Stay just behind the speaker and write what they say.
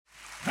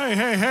Hey,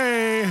 hey,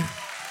 hey.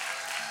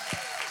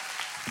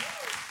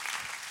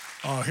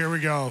 Oh, here we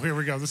go.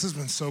 This has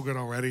been so good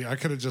already. I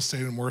could have just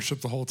stayed in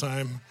worship the whole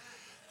time.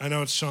 I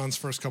know it's Sean's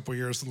first couple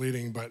years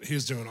leading, but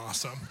he's doing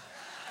awesome.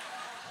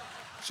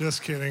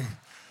 Just kidding.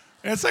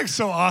 It's like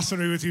so awesome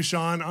to be with you,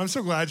 Sean. I'm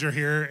so glad you're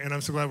here, and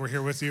I'm so glad we're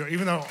here with you,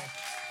 even though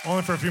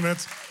only for a few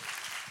minutes.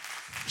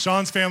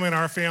 Sean's family and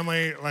our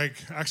family,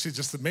 actually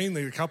just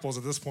mainly the couples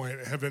at this point,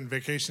 have been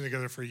vacationing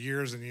together for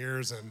years and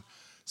years and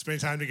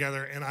spending time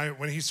together. And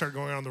when he started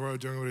going on the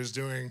road doing what he's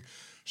doing,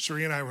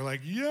 Sheree and I were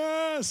like,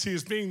 yes,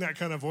 he's being that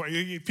kind of voice.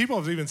 People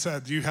have even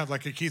said, you have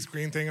like a Keith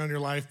Green thing on your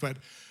life, but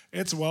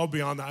it's well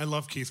beyond that. I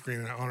love Keith Green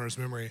and I honor his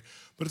memory,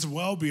 but it's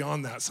well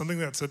beyond that. Something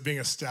that's being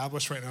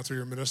established right now through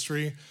your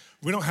ministry.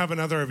 We don't have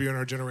another of you in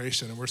our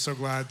generation, and we're so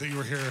glad that you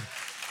were here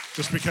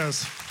just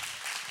because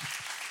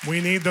we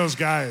need those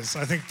guys.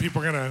 I think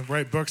people are going to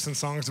write books and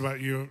songs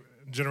about you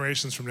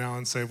generations from now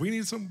and say, we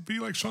need some be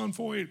like Sean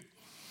Foyt.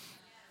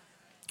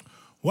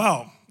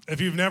 Well,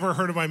 if you've never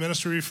heard of my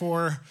ministry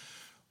before,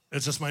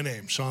 it's just my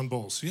name, Sean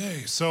Bowles. Yay.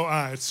 So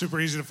it's super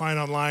easy to find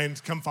online.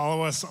 Come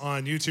follow us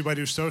on YouTube. I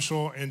do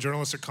social and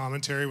journalistic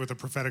commentary with a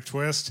prophetic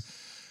twist.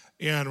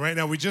 And right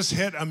now we just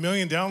hit 1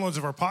 million downloads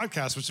of our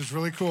podcast, which is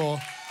really cool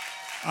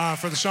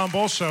for the Sean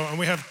Bowles Show. And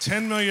we have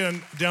 10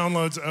 million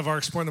downloads of our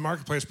Exploring the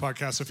Marketplace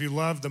podcast. So if you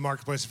love the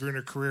marketplace, if you're in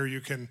a career,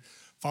 you can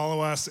follow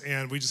us.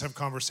 And we just have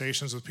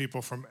conversations with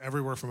people from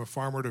everywhere, from a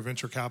farmer to a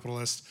venture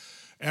capitalist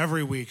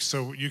every week.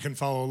 So you can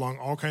follow along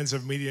all kinds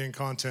of media and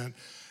content.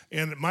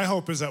 And my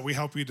hope is that we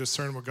help you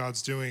discern what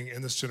God's doing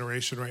in this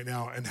generation right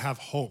now and have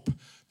hope,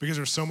 because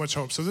there's so much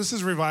hope. So this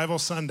is Revival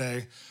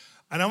Sunday,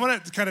 and I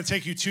want to kind of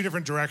take you two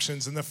different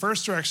directions. And the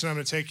first direction I'm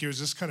going to take you is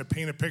just kind of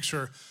paint a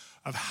picture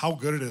of how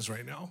good it is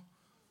right now.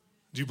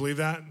 Do you believe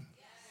that?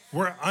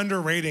 We're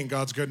underrating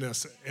God's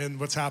goodness and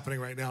what's happening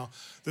right now.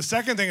 The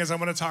second thing is I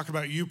want to talk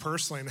about you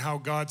personally and how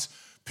God's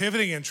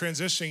pivoting and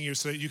transitioning you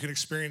so that you can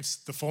experience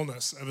the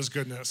fullness of his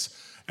goodness.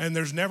 And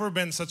there's never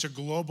been such a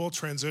global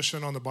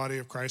transition on the body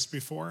of Christ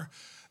before.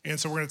 And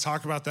so we're going to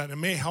talk about that. And it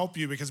may help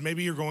you because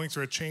maybe you're going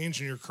through a change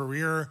in your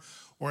career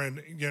or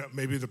in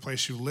maybe the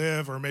place you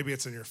live, or maybe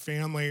it's in your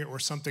family or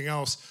something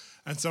else.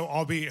 And so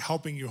I'll be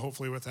helping you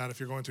hopefully with that if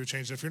you're going through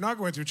change. If you're not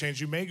going through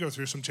change, you may go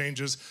through some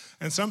changes.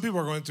 And some people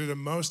are going through the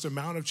most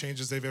amount of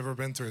changes they've ever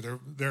been through.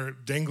 They're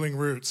dangling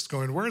roots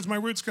going, where's my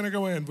roots going to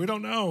go in? We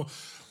don't know.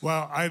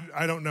 Well,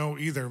 I don't know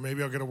either.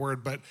 Maybe I'll get a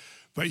word, but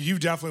you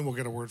definitely will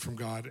get a word from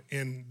God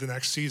in the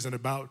next season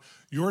about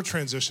your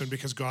transition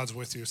because God's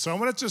with you. So I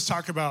want to just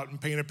talk about and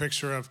paint a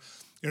picture of,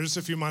 just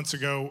a few months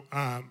ago,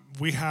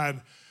 we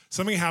had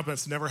something happen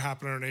that's never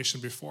happened in our nation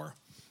before.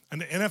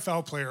 An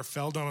NFL player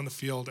fell down on the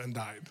field and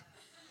died.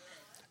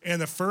 And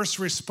the first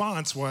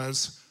response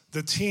was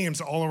the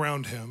teams all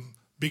around him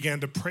began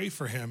to pray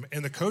for him,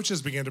 and the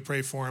coaches began to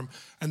pray for him,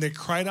 and they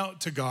cried out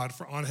to God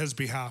on his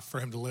behalf for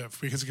him to live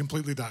because he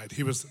completely died.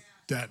 He was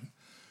dead.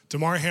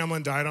 Damar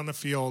Hamlin died on the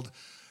field,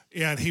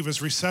 and he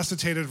was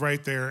resuscitated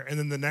right there. And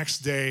then the next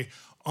day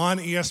on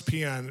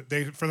ESPN,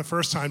 they, for the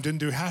first time, didn't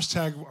do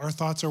hashtag our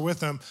thoughts are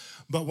with him,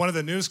 but one of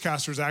the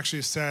newscasters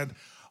actually said,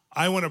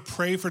 I want to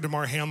pray for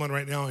Damar Hamlin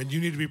right now, and you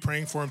need to be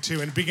praying for him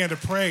too, and began to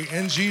pray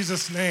in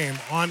Jesus' name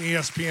on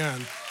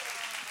ESPN.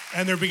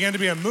 And there began to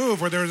be a move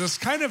where there was this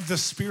kind of the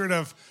spirit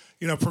of,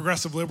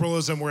 progressive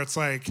liberalism where it's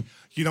like,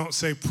 you don't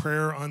say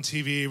prayer on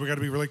TV, we got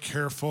to be really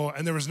careful.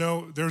 And there was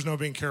no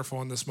being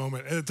careful in this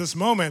moment. And at this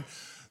moment,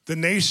 the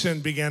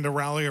nation began to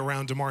rally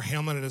around Damar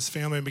Hamlin and his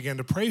family and began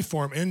to pray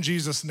for him in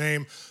Jesus'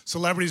 name.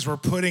 Celebrities were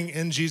putting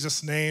in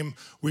Jesus' name,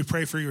 we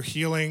pray for your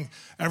healing.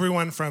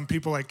 Everyone from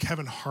people like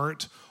Kevin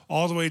Hart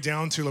all the way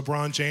down to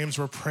LeBron James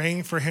were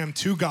praying for him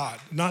to God,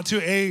 not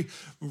to a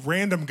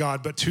random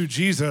God, but to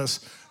Jesus.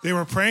 They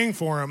were praying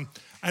for him.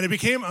 And it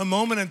became a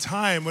moment in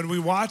time when we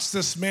watched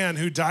this man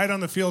who died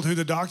on the field, who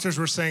the doctors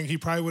were saying he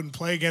probably wouldn't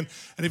play again.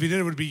 And if he did,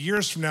 it would be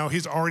years from now.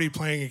 He's already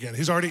playing again.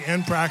 He's already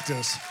in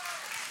practice.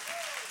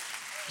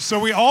 So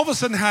we all of a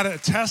sudden had a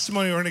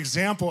testimony or an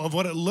example of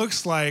what it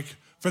looks like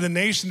for the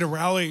nation to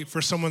rally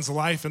for someone's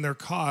life and their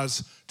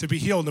cause to be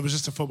healed. And it was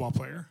just a football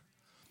player.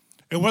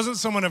 It wasn't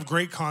someone of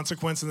great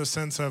consequence in the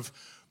sense of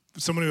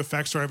someone who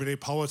affects our everyday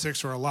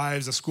politics or our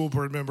lives, a school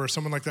board member or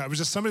someone like that. It was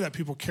just somebody that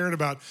people cared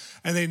about,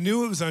 and they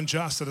knew it was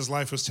unjust that his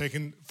life was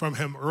taken from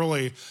him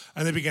early,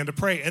 and they began to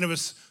pray. And it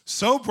was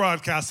so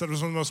broadcast that it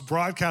was one of the most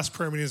broadcast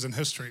prayer meetings in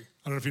history.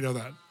 I don't know if you know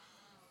that.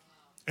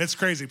 It's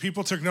crazy.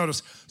 People took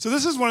notice. So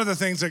this is one of the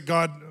things that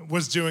God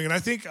was doing, and I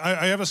think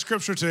I have a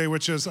scripture today,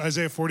 which is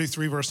Isaiah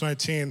 43, verse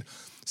 19.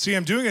 See,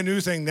 I'm doing a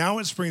new thing. Now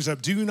it springs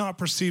up. Do you not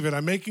perceive it?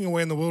 I'm making a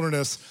way in the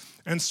wilderness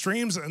and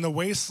streams in the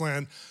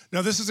wasteland.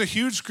 Now, this is a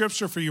huge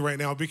scripture for you right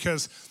now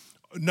because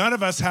none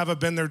of us have a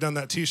been there, done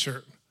that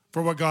t-shirt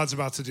for what God's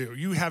about to do.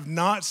 You have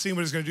not seen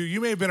what he's going to do.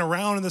 You may have been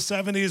around in the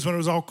 70s when it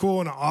was all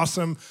cool and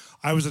awesome.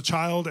 I was a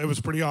child. It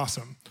was pretty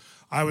awesome.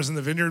 I was in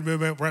the Vineyard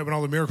movement right when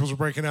all the miracles were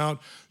breaking out,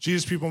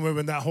 Jesus People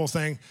movement, that whole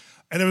thing.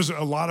 And it was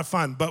a lot of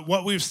fun. But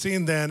what we've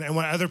seen then and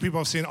what other people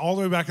have seen all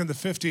the way back in the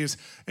 50s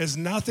is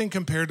nothing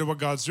compared to what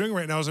God's doing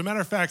right now. As a matter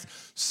of fact,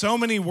 so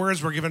many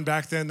words were given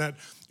back then that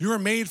you were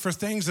made for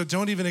things that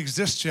don't even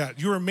exist yet.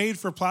 You were made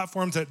for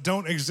platforms that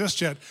don't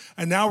exist yet.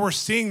 And now we're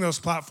seeing those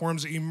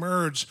platforms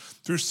emerge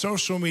through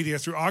social media,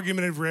 through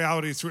augmented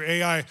reality, through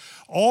AI.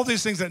 All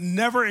these things that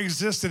never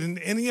existed in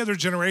any other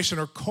generation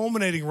are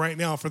culminating right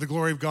now for the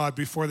glory of God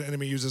before the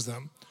enemy uses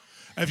them.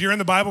 If you're in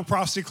the Bible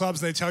prophecy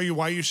clubs and they tell you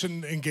why you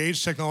shouldn't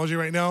engage technology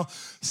right now,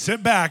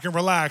 sit back and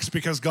relax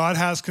because God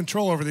has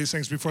control over these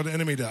things before the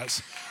enemy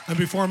does. And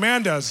before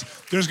man does,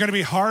 there's going to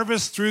be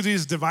harvest through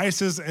these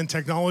devices and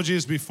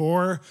technologies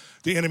before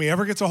the enemy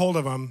ever gets a hold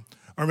of them.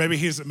 Or maybe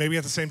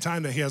at the same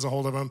time that he has a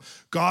hold of them.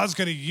 God's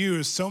going to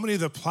use so many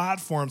of the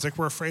platforms, like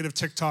we're afraid of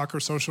TikTok or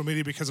social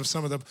media because of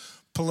some of the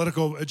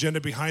political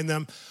agenda behind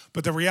them.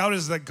 But the reality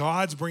is that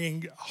God's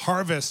bringing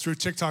harvest through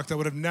TikTok that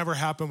would have never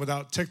happened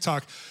without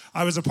TikTok.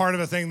 I was a part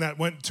of a thing that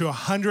went to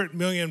 100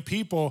 million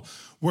people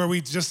where we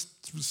just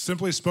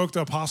simply spoke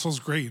the Apostles'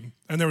 Creed.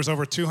 And there was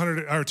over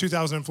 2,000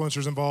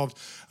 influencers involved.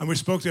 And we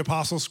spoke the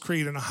Apostles'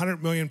 Creed, and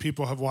 100 million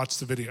people have watched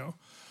the video.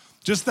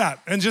 Just that.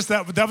 And just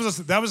that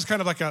was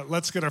kind of like a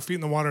let's get our feet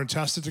in the water and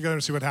test it together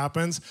and see what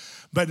happens.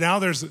 But now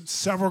there's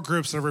several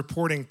groups that are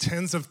reporting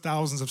tens of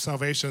thousands of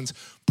salvations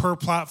per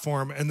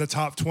platform in the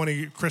top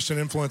 20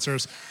 Christian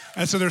influencers.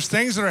 And so there's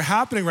things that are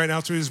happening right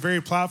now through these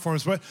very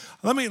platforms. But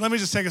let me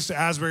just take us to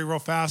Asbury real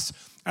fast.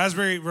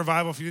 Asbury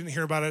Revival, if you didn't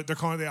hear about it, they're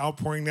calling it the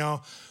Outpouring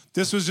now.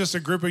 This was just a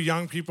group of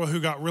young people who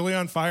got really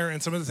on fire.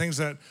 And some of the things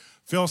that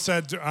Phil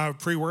said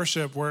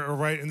pre-worship, or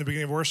right in the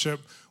beginning of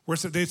worship, where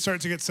they'd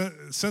start to get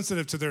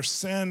sensitive to their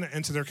sin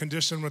and to their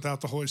condition without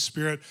the Holy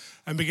Spirit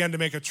and began to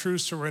make a true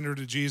surrender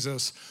to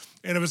Jesus.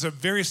 And it was a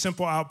very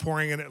simple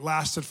outpouring, and it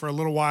lasted for a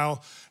little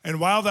while.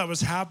 And while that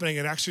was happening,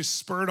 it actually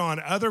spurred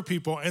on other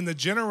people in the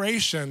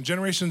Generation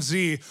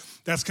Z,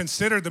 that's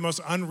considered the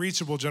most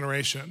unreachable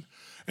generation.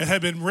 It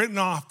had been written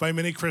off by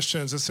many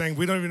Christians as saying,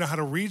 we don't even know how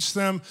to reach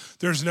them.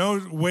 There's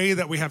no way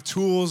that we have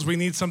tools. We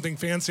need something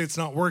fancy. It's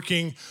not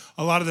working.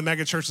 A lot of the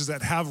mega churches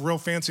that have real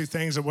fancy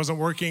things, it wasn't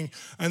working.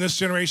 And this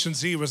Generation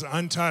Z was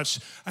untouched.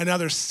 And now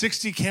there's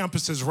 60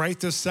 campuses right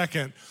this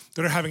second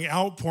that are having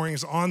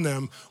outpourings on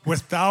them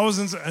with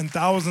thousands and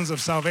thousands of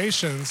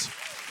salvations.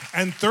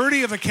 And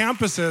 30 of the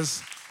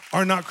campuses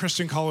are not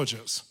Christian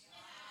colleges.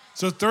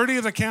 So 30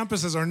 of the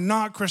campuses are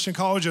not Christian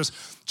colleges.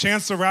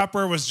 Chance the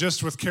Rapper was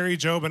just with Carrie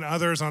Job and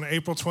others on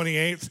April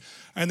 28th,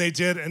 and they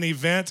did an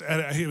event.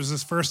 It was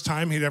his first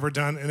time he'd ever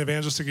done an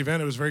evangelistic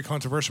event. It was very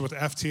controversial with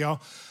FTL.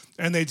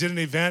 And they did an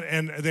event,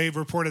 and they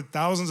reported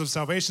thousands of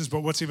salvations.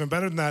 But what's even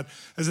better than that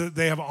is that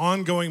they have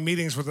ongoing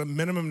meetings with a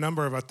minimum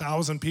number of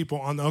 1,000 people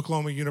on the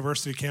Oklahoma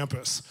University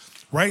campus.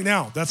 Right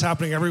now, that's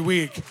happening every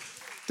week.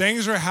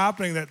 Things are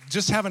happening that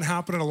just haven't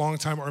happened in a long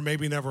time, or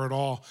maybe never at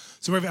all.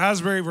 So we have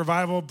Asbury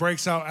Revival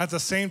breaks out at the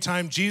same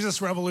time.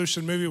 Jesus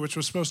Revolution movie, which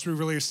was supposed to be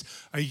released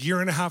a year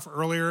and a half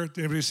earlier. Did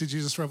anybody see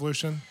Jesus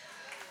Revolution?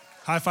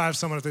 High five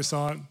someone if they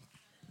saw it.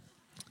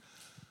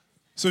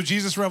 So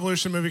Jesus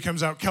Revolution movie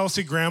comes out.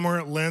 Kelsey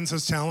Grammer lends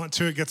his talent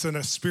to it, gets in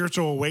a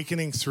spiritual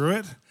awakening through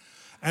it,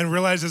 and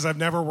realizes I've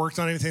never worked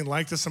on anything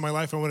like this in my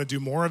life. I want to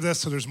do more of this.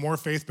 So there's more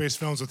faith-based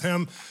films with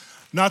him.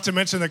 Not to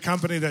mention the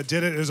company that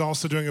did it is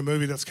also doing a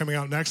movie that's coming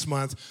out next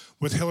month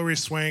with Hilary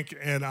Swank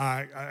and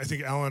I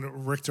think Alan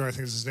Richter, I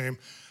think is his name.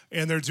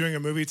 And they're doing a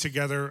movie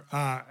together,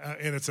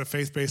 and it's a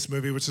faith-based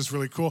movie, which is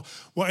really cool.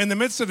 Well, in the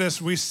midst of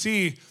this, we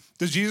see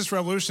the Jesus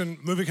Revolution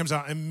movie comes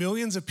out, and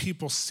millions of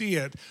people see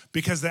it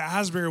because the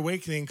Asbury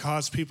Awakening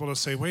caused people to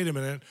say, wait a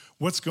minute,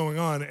 what's going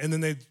on? And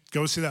then they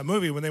go see that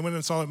movie. When they went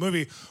and saw that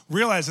movie,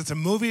 realized it's a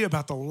movie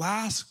about the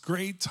last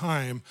great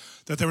time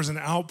that there was an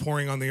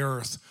outpouring on the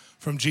earth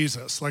from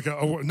Jesus, like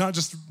not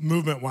just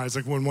movement-wise,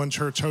 like when one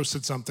church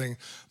hosted something,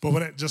 but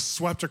when it just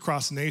swept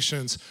across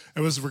nations. It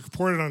was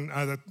reported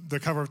on the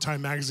cover of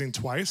Time magazine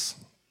twice,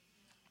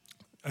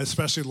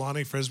 especially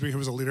Lonnie Frisbee, who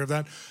was a leader of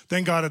that.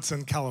 Thank God it's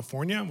in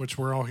California, which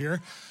we're all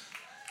here,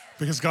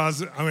 because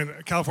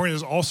California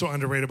is also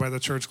underrated by the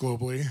church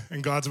globally,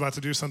 and God's about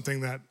to do something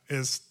that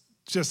is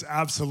just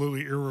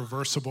absolutely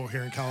irreversible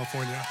here in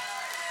California.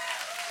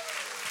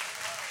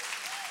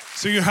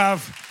 So you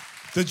have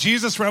the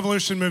Jesus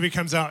Revolution movie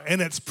comes out,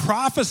 and it's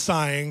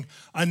prophesying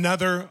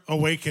another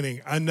awakening,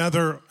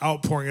 another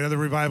outpouring, another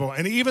revival.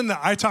 And even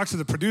I talked to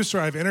the producer.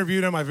 I've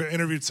interviewed him. I've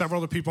interviewed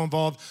several of the people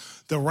involved,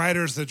 the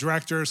writers, the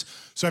directors.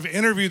 So I've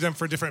interviewed them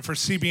for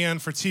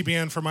CBN, for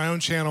TBN, for my own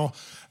channel.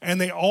 And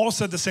they all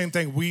said the same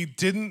thing. We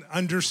didn't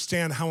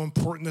understand how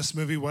important this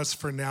movie was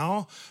for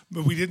now,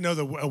 but we didn't know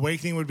the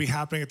awakening would be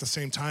happening at the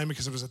same time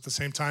because it was at the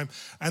same time.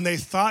 And they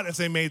thought if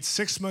they made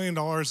 $6 million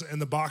in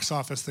the box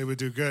office, they would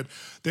do good.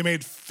 They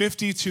made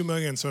 $52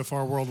 million so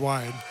far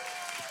worldwide,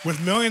 with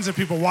millions of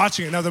people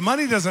watching it. Now, the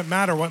money doesn't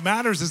matter. What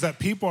matters is that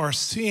people are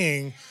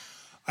seeing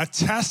a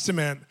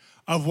testament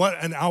of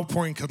what an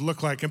outpouring could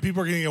look like. And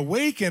people are getting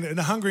awakened and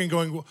hungry and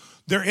going, well,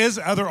 there is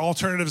other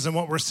alternatives than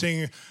what we're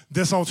seeing,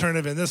 this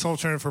alternative and this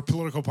alternative for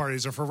political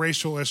parties or for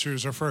racial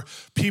issues or for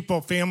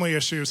people, family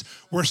issues.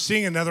 We're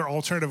seeing another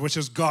alternative, which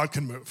is God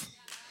can move.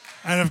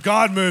 And if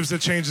God moves, it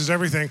changes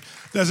everything.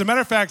 As a matter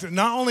of fact,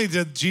 not only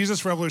did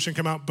Jesus Revolution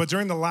come out, but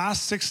during the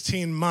last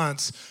 16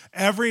 months,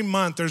 every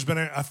month there's been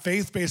a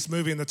faith-based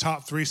movie in the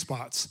top 3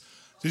 spots.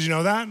 Did you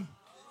know that?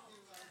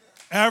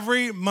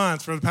 Every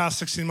month for the past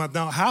 16 months.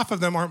 Now, half of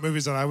them aren't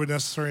movies that I would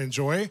necessarily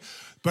enjoy,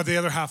 but the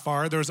other half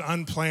are. There was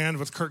Unplanned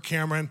with Kirk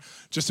Cameron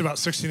just about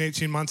 16,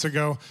 18 months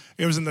ago.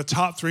 It was in the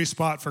top 3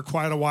 spot for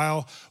quite a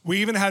while. We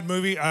even had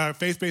a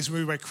faith-based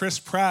movie by Chris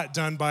Pratt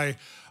done by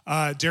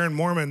Darren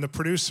Mormon, the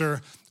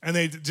producer, and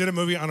they did a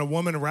movie on a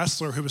woman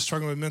wrestler who was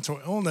struggling with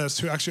mental illness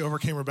who actually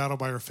overcame her battle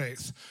by her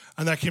faith.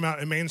 And that came out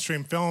in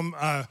mainstream film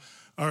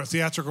or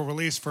theatrical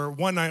release for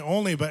one night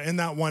only, but in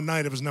that one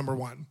night it was number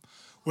 1,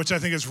 which I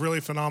think is really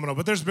phenomenal.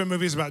 But there's been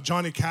movies about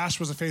Johnny Cash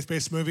was a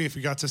faith-based movie, if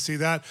you got to see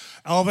that.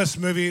 Elvis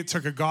movie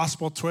took a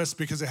gospel twist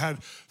because it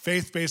had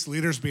faith-based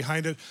leaders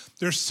behind it.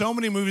 There's so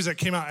many movies that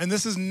came out, and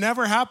this has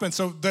never happened.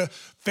 So the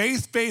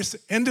faith-based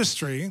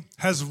industry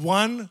has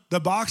won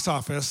the box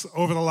office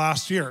over the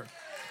last year.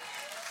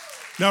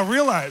 Now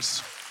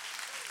realize,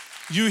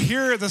 you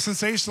hear the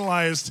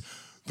sensationalized,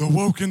 the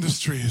woke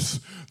industries,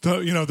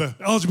 the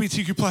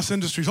LGBTQ plus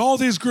industries, all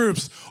these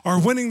groups are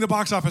winning the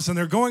box office and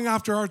they're going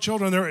after our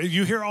children.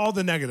 You hear all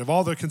the negative,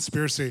 all the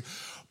conspiracy.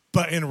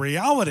 But in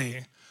reality,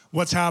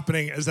 what's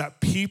happening is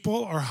that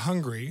people are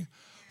hungry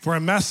for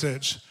a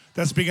message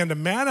that's begun to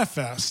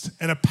manifest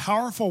in a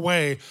powerful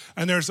way.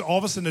 And there's all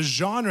of a sudden a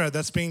genre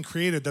that's being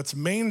created that's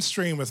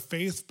mainstream with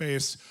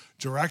faith-based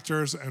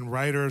directors and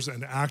writers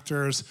and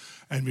actors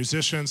and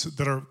musicians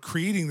that are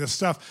creating this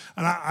stuff.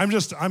 And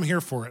I'm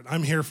here for it.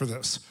 I'm here for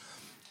this.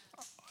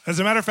 As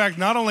a matter of fact,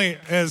 not only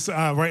is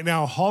right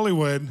now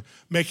Hollywood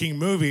making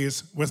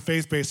movies with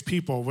faith-based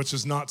people, which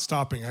is not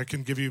stopping. I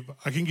can give you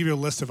a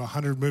list of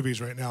 100 movies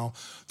right now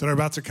that are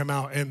about to come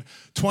out, and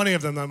 20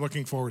 of them I'm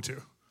looking forward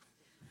to.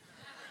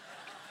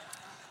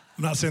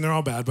 I'm not saying they're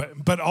all bad,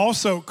 but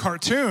also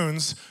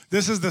cartoons.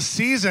 This is the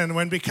season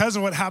when, because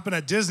of what happened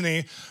at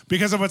Disney,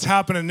 because of what's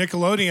happened at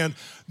Nickelodeon,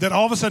 that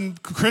all of a sudden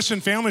Christian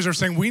families are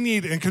saying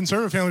and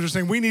conservative families are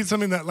saying we need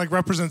something that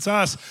represents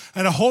us.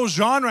 And a whole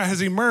genre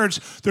has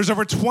emerged. There's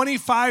over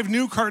 25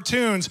 new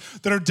cartoons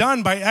that are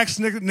done by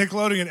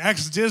ex-Nickelodeon,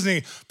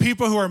 ex-Disney,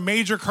 people who are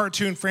major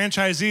cartoon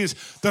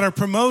franchisees that are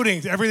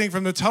promoting everything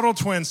from the Tuttle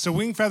Twins to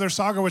Wing Feather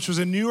Saga, which was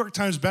a New York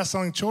Times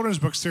bestselling children's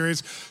book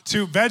series,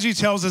 to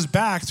VeggieTales is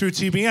back through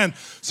TBN.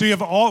 So you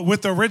have all,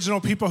 with the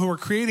original people who are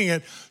creating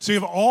it, so you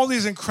have all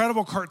these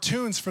incredible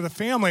cartoons for the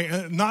family,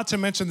 not to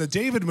mention the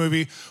David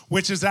movie,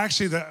 which is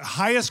actually the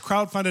highest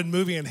crowdfunded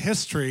movie in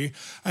history,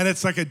 and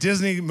it's like a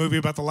Disney movie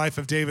about the life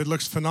of David. It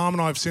looks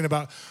phenomenal. I've seen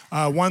about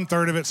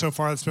 1/3 of it so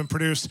far that's been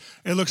produced.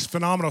 It looks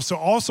phenomenal. So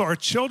also our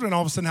children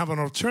all of a sudden have an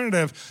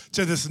alternative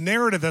to this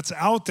narrative that's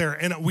out there,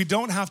 and we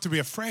don't have to be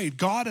afraid.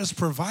 God is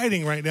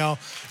providing right now,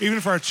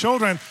 even for our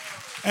children.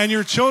 And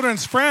your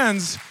children's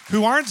friends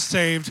who aren't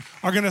saved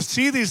are going to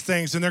see these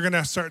things, and they're going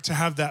to start to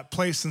have that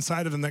place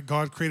inside of them that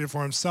God created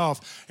for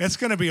himself. It's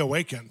going to be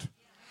awakened.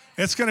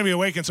 It's going to be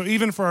awakened. So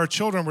even for our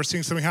children, we're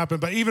seeing something happen.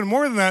 But even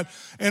more than that,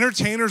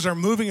 entertainers are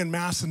moving en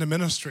masse into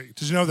ministry.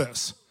 Did you know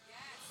this?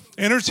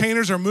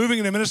 Entertainers are moving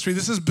into ministry.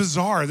 This is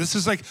bizarre. This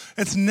is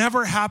it's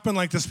never happened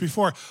like this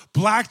before.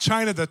 Blac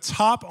Chyna, the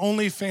top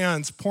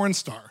OnlyFans porn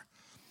star,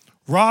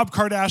 Rob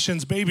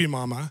Kardashian's baby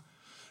mama,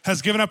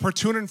 has given up her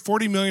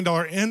 $240 million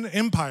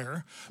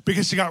empire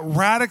because she got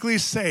radically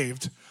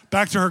saved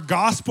back to her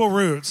gospel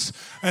roots,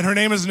 and her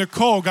name is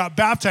Nicole, got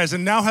baptized,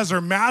 and now has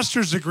her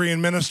master's degree in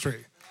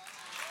ministry.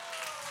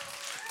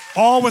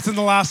 All within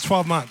the last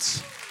 12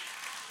 months.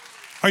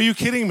 Are you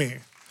kidding me?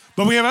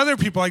 But we have other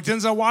people like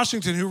Denzel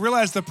Washington who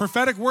realized the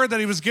prophetic word that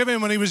he was given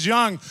when he was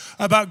young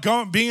about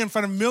being in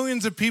front of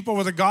millions of people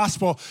with the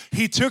gospel.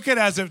 He took it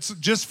as it's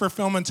just for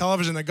film and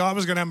television, that God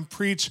was going to have him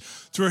preach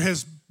through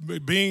his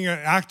being an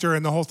actor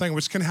and the whole thing,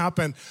 which can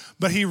happen.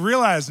 But he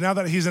realized now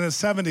that he's in his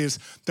 70s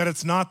that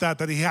it's not that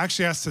he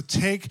actually has to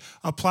take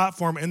a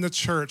platform in the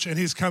church, and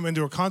he's come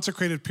into a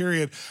consecrated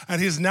period,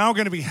 and he's now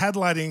going to be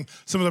headlighting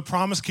some of the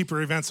Promise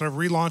Keeper events that are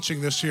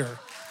relaunching this year.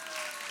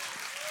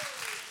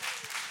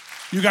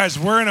 You guys,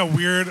 we're in a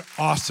weird,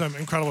 awesome,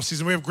 incredible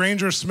season. We have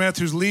Granger Smith,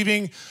 who's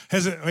leaving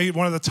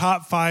one of the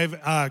top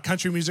 5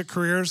 country music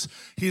careers.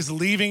 He's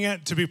leaving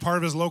it to be part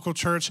of his local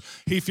church.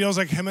 He feels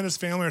like him and his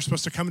family are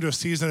supposed to come into a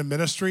season of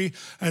ministry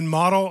and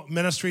model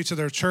ministry to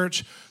their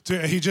church.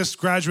 He just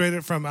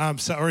graduated from,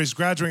 he's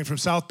graduating from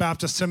South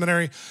Baptist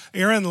Seminary.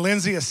 Aaron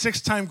Lindsay, a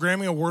 6-time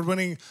Grammy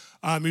Award-winning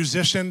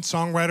musician,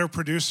 songwriter,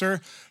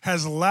 producer,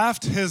 has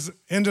left his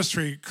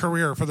industry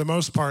career for the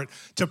most part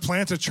to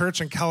plant a church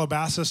in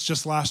Calabasas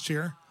just last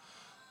year.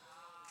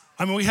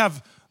 I mean, we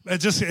have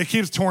it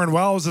keeps touring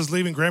well. Is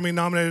leaving,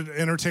 Grammy-nominated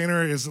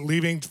entertainer, is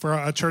leaving for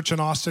a church in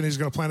Austin. He's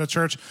going to plant a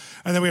church.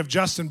 And then we have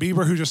Justin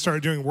Bieber, who just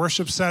started doing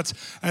worship sets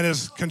and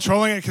is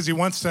controlling it because he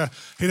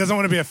doesn't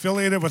want to be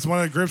affiliated with one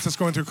of the groups that's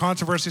going through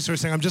controversy. So he's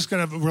saying, I'm just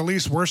going to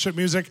release worship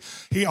music.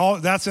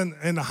 That's in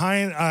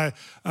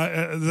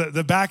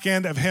the back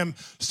end of him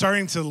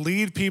starting to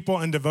lead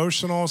people in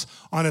devotionals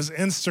on his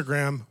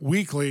Instagram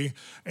weekly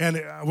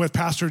and with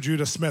Pastor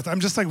Judah Smith.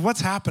 I'm just like,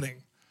 what's happening?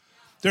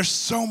 There's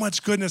so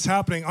much goodness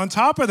happening. On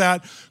top of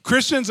that,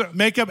 Christians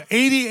make up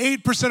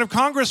 88% of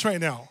Congress right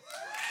now.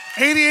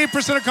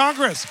 88% of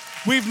Congress.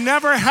 We've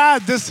never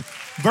had this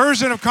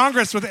version of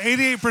Congress with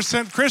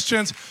 88%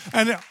 Christians.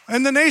 And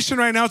in the nation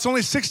right now, it's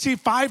only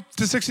 65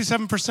 to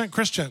 67%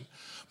 Christian.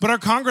 But our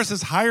Congress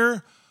is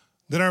higher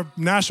than our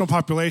national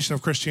population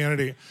of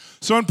Christianity.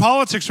 So in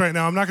politics right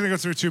now, I'm not going to go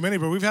through too many,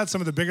 but we've had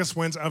some of the biggest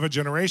wins of a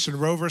generation.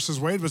 Roe versus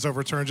Wade was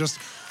overturned just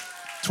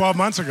 12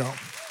 months ago.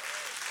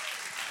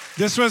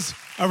 This was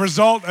a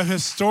result of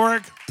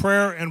historic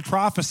prayer and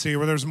prophecy,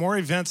 where there's more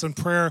events in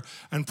prayer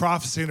and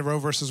prophecy in Roe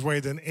versus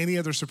Wade than any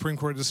other Supreme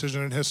Court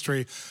decision in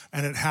history,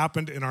 and it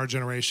happened in our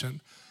generation.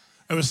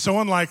 It was so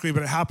unlikely,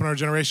 but it happened in our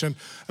generation.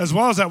 As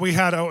well as that, we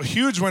had a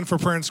huge win for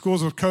prayer in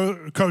schools with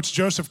Coach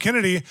Joseph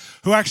Kennedy,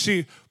 who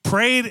actually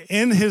prayed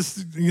in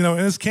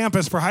his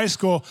campus for high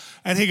school,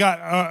 and he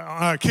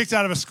got kicked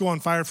out of his school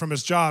and fired from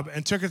his job,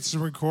 and took it to the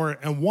Supreme Court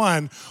and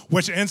won,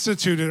 which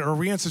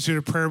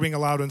reinstituted prayer being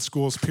allowed in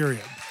schools,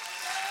 period.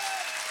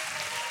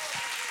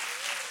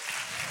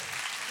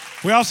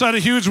 We also had a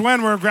huge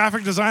win where a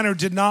graphic designer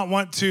did not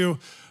want to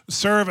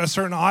serve a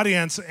certain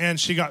audience, and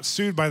she got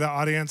sued by the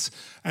audience,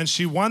 and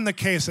she won the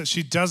case that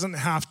she doesn't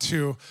have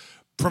to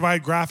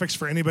provide graphics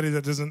for anybody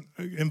that doesn't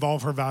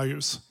involve her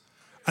values.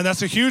 And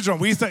that's a huge one.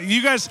 You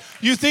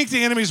think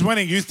the enemy's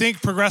winning. You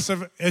think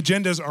progressive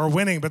agendas are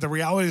winning, but the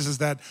reality is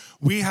that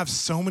we have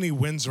so many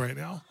wins right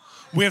now.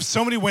 We have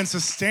so many wins to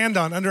stand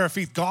on under our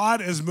feet.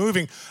 God is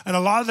moving. And a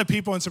lot of the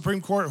people in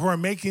Supreme Court who are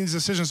making these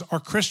decisions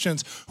are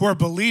Christians who are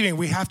believing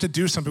we have to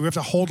do something. We have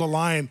to hold a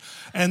line.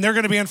 And they're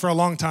going to be in for a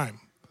long time.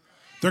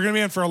 They're going to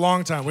be in for a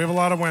long time. We have a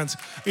lot of wins.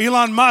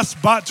 Elon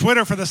Musk bought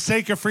Twitter for the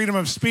sake of freedom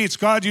of speech.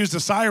 God used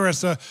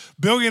Cyrus, a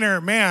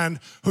billionaire man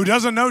who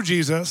doesn't know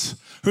Jesus,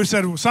 who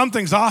said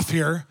something's off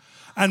here,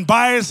 and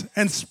buys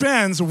and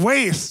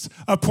wastes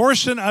a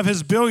portion of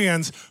his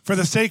billions for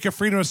the sake of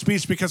freedom of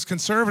speech because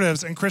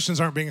conservatives and Christians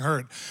aren't being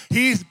heard.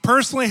 He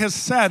personally has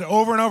said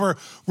over and over,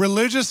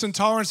 religious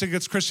intolerance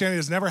against Christianity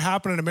has never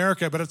happened in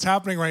America, but it's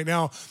happening right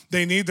now.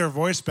 They need their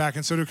voice back,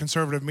 and so do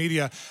conservative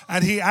media.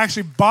 And he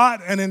actually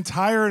bought an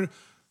entire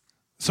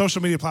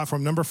social media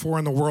platform, number 4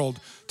 in the world,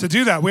 to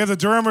do that. We have the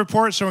Durham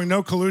report showing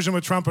no collusion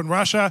with Trump and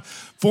Russia,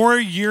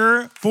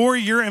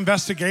 4-year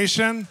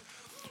investigation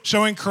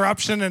showing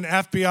corruption in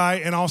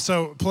FBI and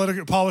also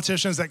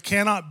politicians that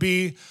cannot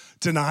be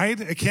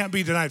denied. It can't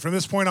be denied. From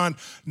this point on,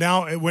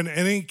 now when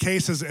any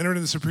case is entered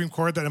in the Supreme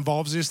Court that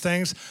involves these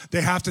things,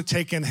 they have to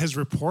take in his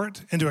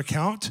report into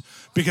account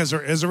because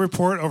there is a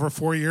report over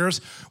 4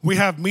 years. We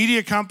have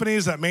media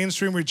companies that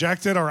mainstream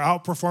rejected are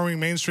outperforming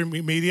mainstream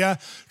media.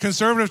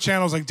 Conservative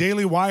channels like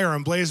Daily Wire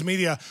and Blaze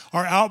Media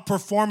are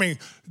outperforming.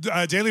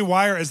 Daily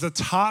Wire is the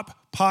top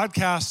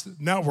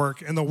podcast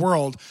network in the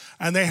world,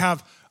 and they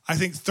have, I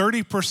think,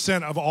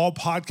 30% of all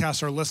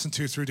podcasts are listened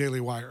to through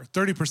Daily Wire,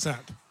 30%.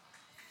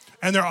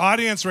 And their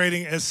audience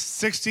rating is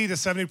 60 to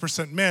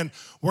 70% men,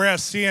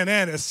 whereas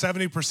CNN is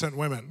 70%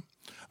 women.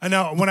 And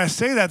now, when I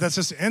say that, that's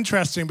just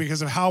interesting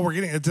because of how we're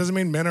getting it. It doesn't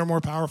mean men are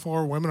more powerful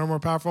or women are more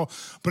powerful,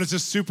 but it's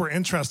just super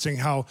interesting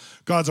how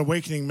God's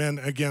awakening men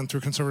again through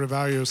conservative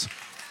values.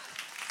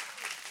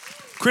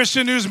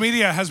 Christian news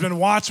media has been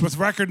watched with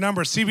record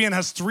numbers. CBN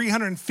has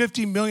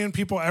 350 million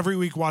people every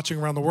week watching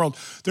around the world.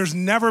 There's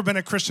never been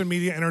a Christian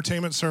media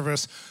entertainment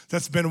service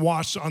that's been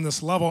watched on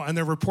this level, and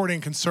they're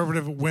reporting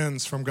conservative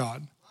wins from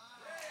God.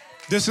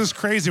 This is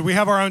crazy. We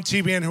have our own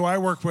TBN who I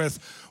work with,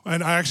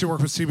 and I actually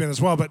work with TBN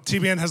as well, but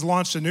TBN has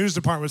launched a news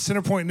department with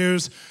Centerpoint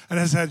News and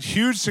has had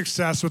huge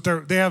success with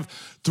they have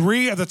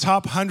 3 of the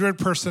top 100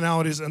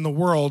 personalities in the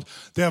world.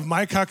 They have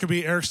Mike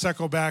Huckabee, Eric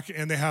Steckelbeck,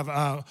 and they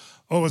have,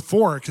 with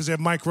 4, because they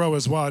have Mike Rowe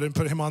as well. I didn't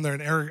put him on there,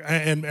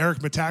 and Eric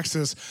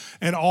Metaxas.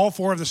 And all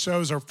 4 of the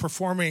shows are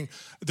performing.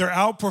 They're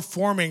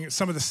outperforming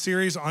some of the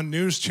series on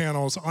news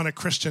channels on a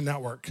Christian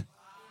network.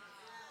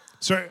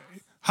 So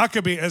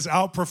Huckabee is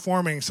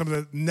outperforming some of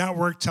the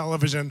network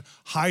television,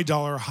 high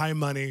dollar, high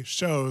money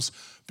shows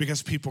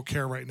because people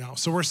care right now.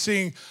 So we're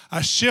seeing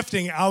a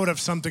shifting out of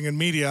something in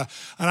media.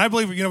 And I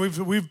believe,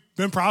 we've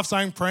been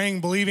prophesying,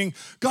 praying, believing,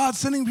 God's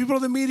sending people to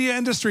the media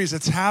industries.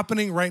 It's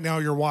happening right now.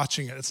 You're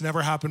watching it. It's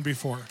never happened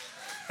before.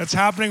 It's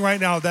happening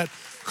right now that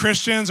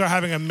Christians are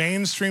having a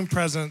mainstream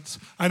presence.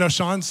 I know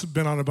Sean's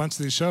been on a bunch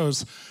of these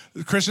shows.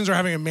 Christians are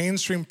having a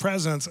mainstream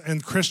presence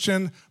in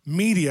Christian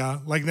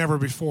media like never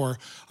before.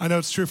 I know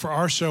it's true for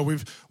our show.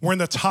 We're in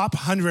the top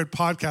 100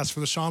 podcasts for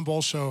the Sean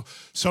Bowles Show,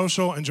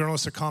 social and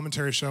journalistic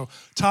commentary show.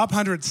 Top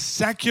 100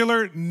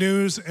 secular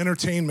news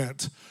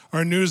entertainment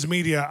or news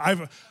media.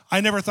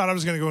 I never thought I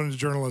was going to go into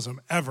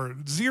journalism ever.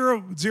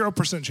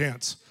 0%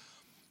 chance.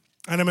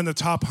 And I'm in the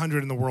top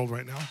 100 in the world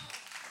right now.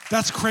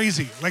 That's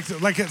crazy.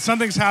 Like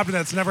something's happened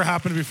that's never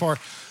happened before.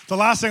 The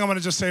last thing I'm going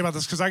to just say about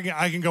this, because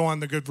I can go on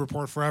the good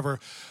report forever,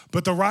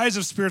 but the rise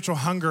of spiritual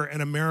hunger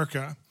in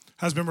America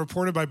has been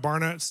reported by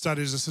Barna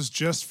Studies. This is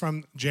just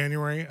from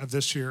January of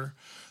this year,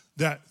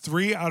 that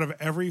 3 out of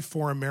every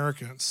 4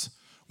 Americans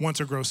want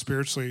to grow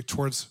spiritually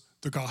towards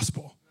the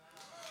gospel.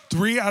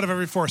 3 out of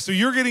every 4. So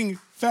you're getting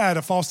fed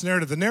a false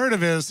narrative. The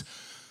narrative is,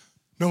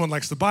 No one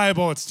likes the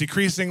Bible. It's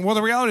decreasing. Well,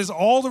 the reality is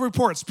all the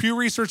reports, Pew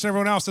Research and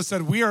everyone else has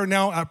said we are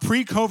now at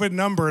pre-COVID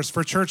numbers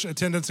for church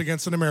attendance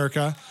against in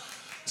America.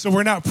 So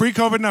we're now at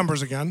pre-COVID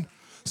numbers again.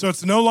 So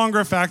it's no longer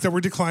a fact that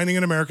we're declining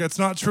in America. It's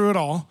not true at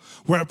all.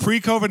 We're at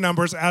pre-COVID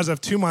numbers as of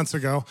 2 months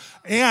ago.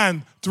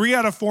 And 3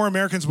 out of 4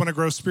 Americans want to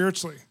grow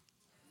spiritually.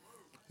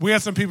 We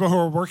had some people who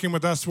were working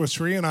with us, with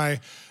Sheree and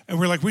I, and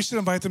we're like, we should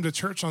invite them to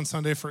church on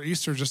Sunday for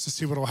Easter just to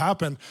see what will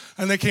happen.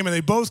 And they came and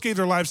they both gave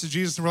their lives to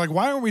Jesus. And we're like,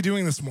 why aren't we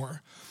doing this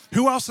more?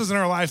 Who else is in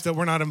our life that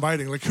we're not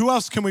inviting? Like, who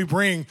else can we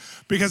bring?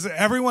 Because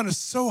everyone is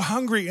so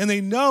hungry and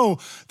they know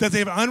that they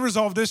have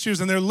unresolved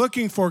issues and they're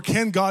looking for,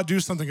 can God do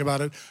something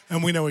about it?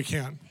 And we know he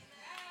can.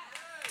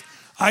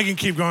 I can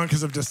keep going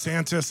because of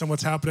DeSantis and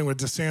what's happening with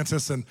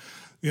DeSantis and,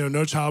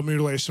 no child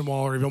mutilation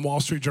wall, or even Wall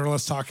Street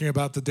journalists talking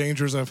about the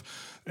dangers of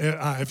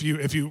if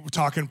you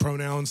talk in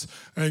pronouns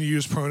and you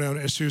use pronoun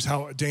issues,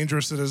 how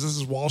dangerous it is. This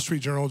is Wall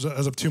Street Journal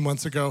as of 2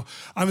 months ago.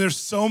 I mean, there's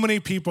so many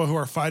people who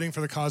are fighting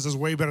for the causes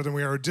way better than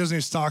we are.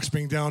 Disney stocks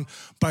being down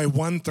by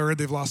 1/3.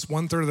 They've lost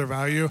 1/3 of their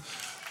value.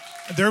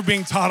 They're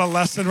being taught a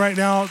lesson right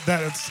now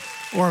that it's,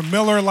 or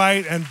Miller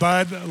Lite and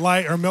Bud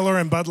Light, or Miller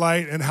and Bud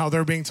Light, and how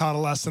they're being taught a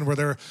lesson where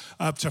they're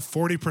up to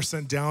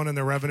 40% down in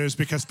their revenues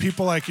because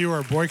people like you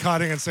are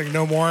boycotting and saying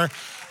no more.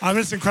 I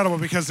mean, it's incredible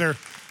because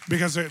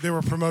they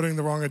were promoting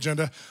the wrong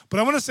agenda. But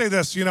I want to say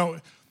this,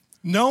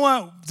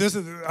 Noah.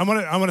 I'm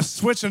gonna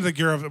switch into the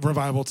gear of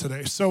revival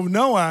today. So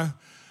Noah.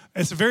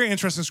 It's a very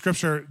interesting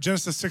scripture,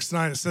 Genesis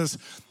 6:9. It says,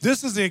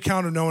 this is the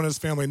account of Noah and his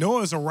family.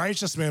 Noah was a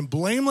righteous man,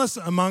 blameless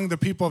among the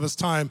people of his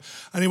time,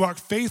 and he walked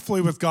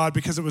faithfully with God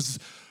because it was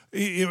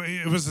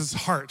his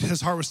heart.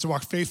 His heart was to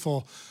walk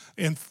faithful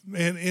in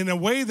a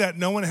way that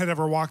no one had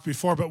ever walked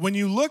before. But when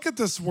you look at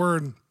this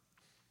word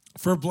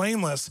for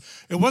blameless,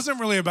 it wasn't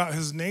really about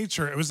his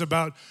nature. It was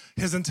about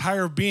his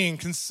entire being,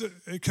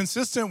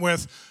 consistent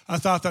with a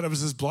thought that it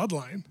was his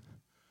bloodline.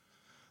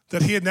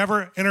 That he had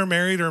never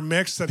intermarried or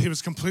mixed, that he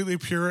was completely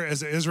pure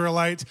as an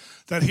Israelite,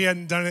 that he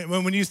hadn't done it.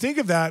 When you think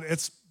of that,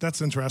 that's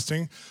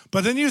interesting.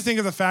 But then you think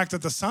of the fact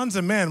that the sons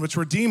of men, which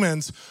were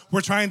demons,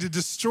 were trying to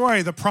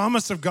destroy the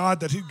promise of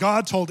God that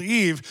God told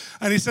Eve.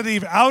 And he said,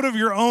 Eve, out of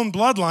your own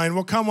bloodline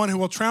will come one who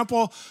will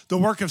trample the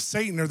work of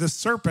Satan, or this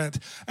serpent.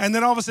 And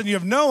then all of a sudden you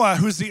have Noah,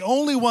 who's the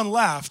only one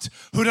left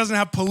who doesn't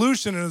have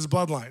pollution in his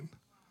bloodline.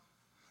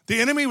 The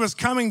enemy was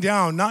coming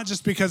down, not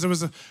just because it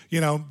was,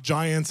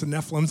 giants and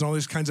Nephilims and all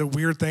these kinds of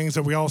weird things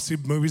that we all see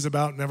movies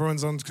about and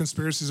everyone's on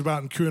conspiracies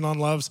about and QAnon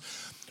loves.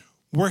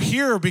 We're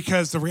here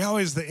because the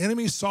reality is the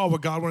enemy saw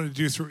what God wanted to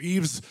do through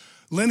Eve's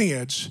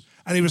lineage,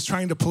 and he was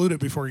trying to pollute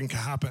it before it can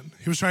happen.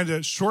 He was trying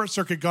to short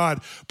circuit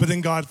God, but then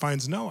God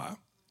finds Noah.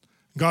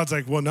 God's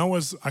like, well,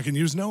 I can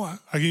use Noah.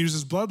 I can use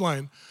his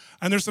bloodline.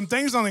 And there's some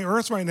things on the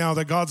earth right now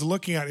that God's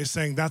looking at and he's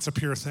saying, that's a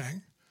pure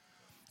thing.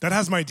 That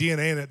has my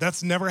DNA in it.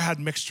 That's never had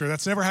mixture.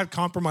 That's never had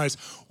compromise.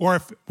 Or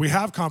if we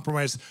have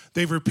compromise,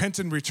 they've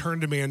repented and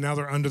returned to me, and now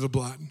they're under the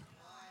blood.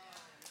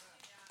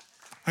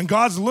 And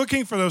God's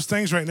looking for those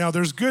things right now.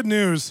 There's good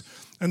news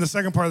in the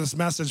second part of this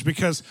message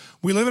because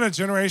we live in a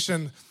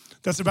generation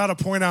that's about to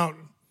point out.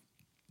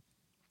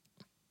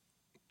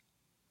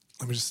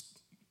 Let me just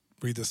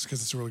read this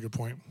because it's a really good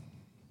point.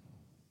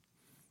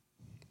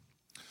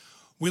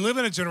 We live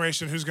in a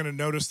generation who's going to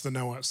notice the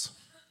Noahs.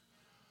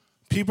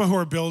 People who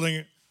are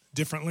building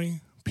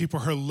differently,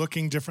 people who are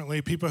looking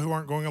differently, people who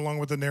aren't going along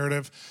with the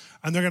narrative,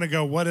 and they're going to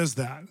go, what is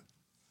that?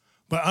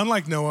 But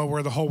unlike Noah,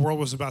 where the whole world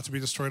was about to be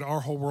destroyed,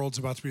 our whole world's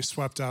about to be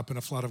swept up in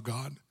a flood of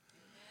God.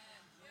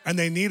 And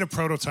they need a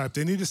prototype.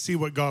 They need to see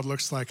what God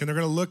looks like. And they're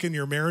going to look in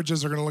your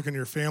marriages. They're going to look in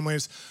your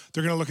families.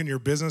 They're going to look in your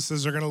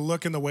businesses. They're going to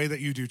look in the way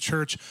that you do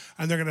church.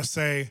 And they're going to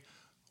say,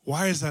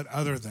 why is that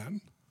other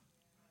than?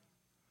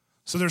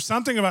 So there's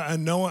something about a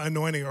Noah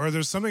anointing, or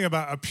there's something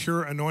about a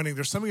pure anointing.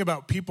 There's something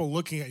about people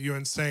looking at you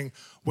and saying,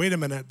 wait a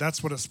minute,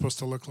 that's what it's supposed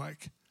to look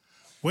like.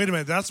 Wait a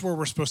minute, that's where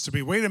we're supposed to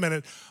be. Wait a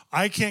minute,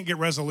 I can't get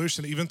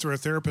resolution even through a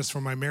therapist for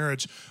my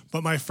marriage,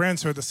 but my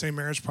friends who had the same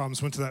marriage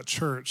problems went to that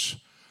church,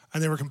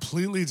 and they were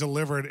completely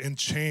delivered and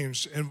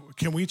changed. And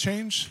can we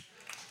change?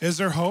 Is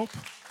there hope?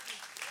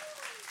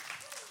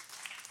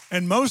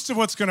 And most of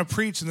what's going to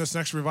preach in this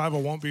next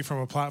revival won't be from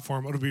a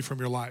platform. It'll be from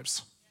your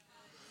lives.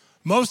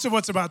 Most of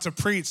what's about to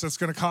preach that's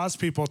going to cause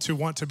people to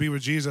want to be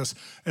with Jesus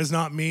is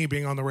not me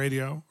being on the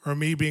radio or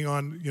me being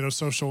on,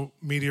 social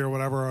media or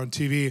whatever, or on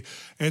TV.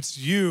 It's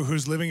you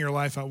who's living your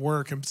life at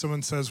work, and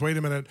someone says, wait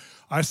a minute,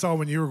 I saw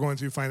when you were going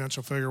through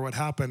financial failure what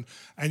happened,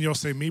 and you'll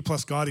say me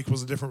plus God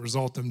equals a different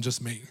result than just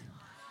me.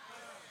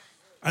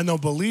 And they'll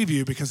believe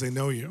you because they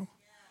know you.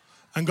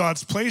 And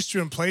God's placed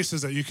you in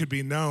places that you could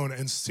be known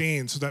and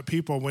seen so that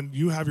people, when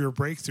you have your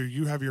breakthrough,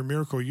 you have your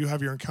miracle, you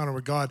have your encounter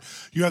with God,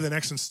 you have the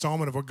next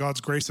installment of what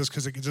God's grace is,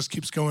 because it just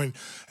keeps going.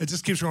 It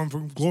just keeps going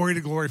from glory to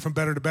glory, from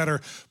better to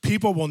better.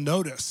 People will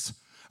notice.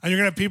 And you're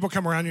going to have people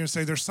come around you and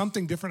say, there's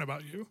something different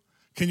about you.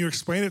 Can you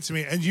explain it to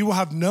me? And you will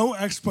have no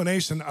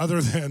explanation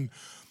other than,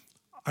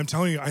 I'm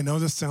telling you, I know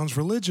this sounds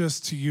religious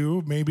to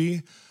you,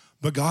 maybe,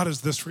 but God is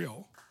this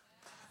real.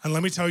 And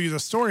let me tell you the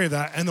story of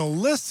that. And they'll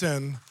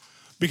listen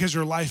because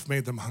your life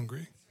made them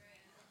hungry.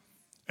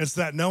 It's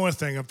that Noah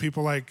thing of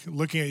people like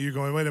looking at you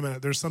going, wait a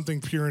minute, there's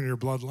something pure in your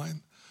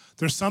bloodline.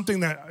 There's something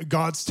that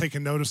God's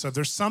taken notice of.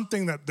 There's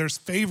something that there's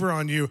favor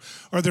on you,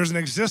 or there's an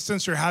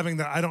existence you're having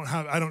that I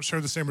don't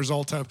share the same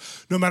result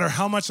of. No matter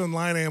how much in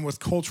line I am with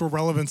cultural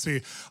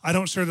relevancy, I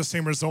don't share the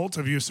same result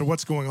of you, so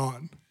what's going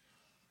on?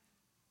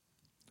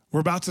 We're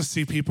about to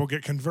see people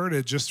get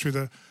converted just through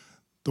the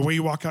way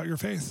you walk out your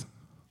faith.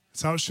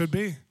 That's how it should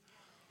be.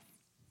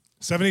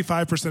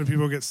 75% of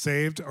people who get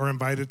saved are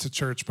invited to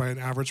church by an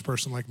average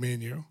person like me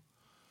and you.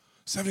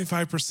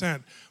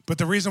 75%. But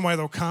the reason why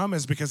they'll come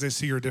is because they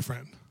see you're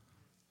different.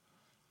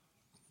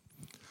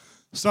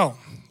 So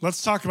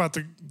let's talk about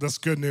this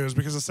good news,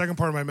 because the second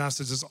part of my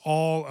message is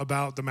all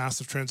about the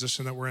massive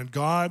transition that we're in.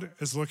 God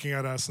is looking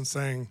at us and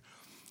saying,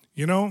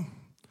 you know,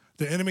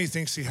 the enemy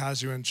thinks he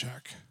has you in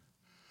check,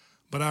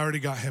 but I already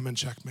got him in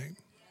checkmate.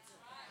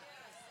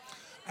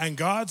 And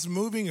God's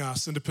moving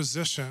us into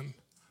position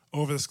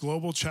over this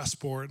global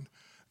chessboard,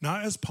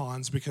 not as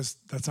pawns, because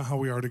that's not how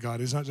we are to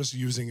God. He's not just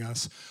using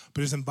us,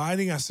 but he's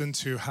inviting us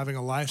into having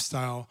a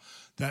lifestyle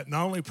that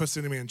not only puts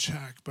the enemy in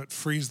check, but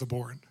frees the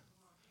board,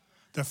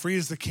 that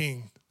frees the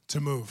king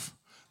to move,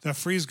 that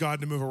frees God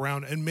to move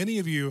around. And many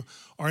of you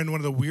are in one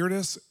of the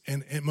weirdest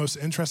and most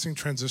interesting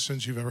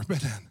transitions you've ever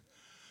been in.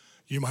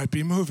 You might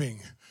be moving.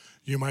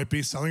 You might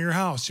be selling your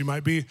house. You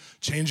might be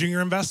changing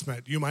your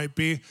investment. You might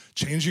be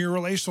changing your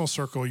relational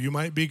circle. You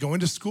might be going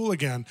to school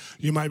again.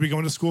 You might be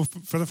going to school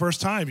for the first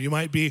time. You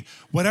might be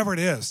whatever it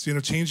is,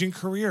 changing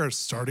careers,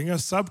 starting a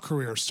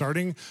sub-career,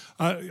 starting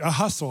a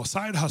hustle, a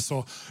side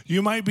hustle.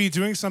 You might be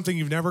doing something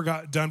you've never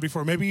got done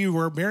before. Maybe you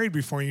were married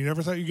before and you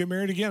never thought you'd get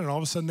married again, and all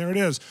of a sudden there it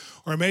is.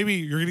 Or maybe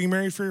you're getting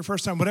married for your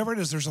first time. Whatever it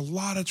is, there's a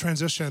lot of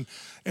transition.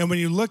 And when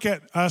you look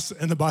at us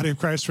in the body of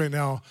Christ right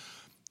now,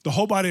 the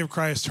whole body of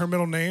Christ, her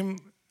middle name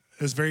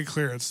is very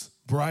clear. It's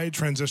Bride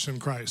Transition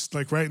Christ.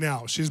 Like right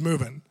now, she's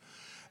moving.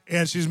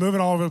 And she's moving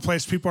all over the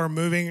place. People are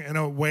moving in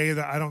a way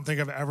that I don't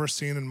think I've ever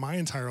seen in my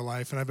entire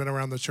life. And I've been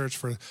around the church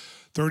for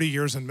 30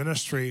 years in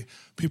ministry.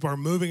 People are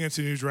moving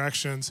into new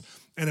directions.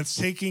 And it's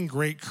taking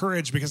great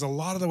courage, because a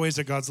lot of the ways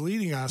that God's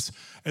leading us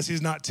is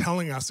he's not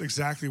telling us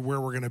exactly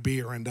where we're going to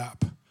be or end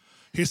up.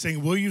 He's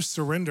saying, will you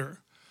surrender?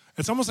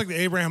 It's almost like the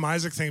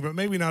Abraham-Isaac thing, but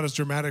maybe not as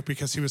dramatic,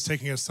 because he was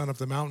taking his son up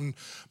the mountain.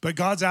 But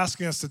God's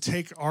asking us to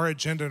take our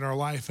agenda in our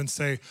life and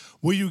say,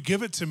 will you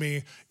give it to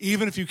me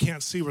even if you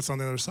can't see what's on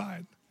the other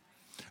side?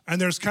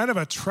 And there's kind of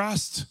a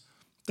trust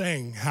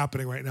thing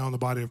happening right now in the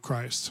body of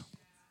Christ.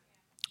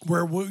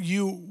 Where will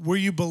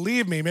you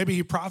believe me? Maybe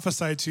he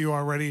prophesied to you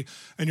already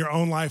in your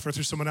own life or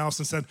through someone else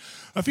and said,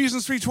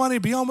 Ephesians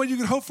 3:20, beyond what you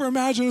could hope for,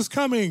 imagine is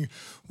coming.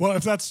 Well,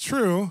 if that's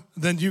true,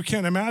 then you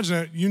can't imagine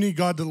it. You need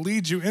God to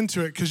lead you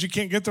into it, because you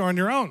can't get there on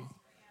your own.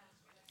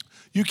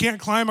 You can't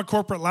climb a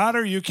corporate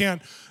ladder. You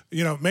can't,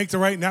 make the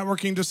right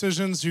networking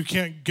decisions. You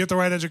can't get the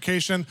right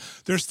education.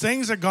 There's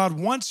things that God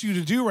wants you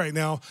to do right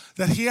now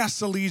that he has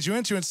to lead you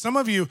into. And some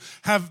of you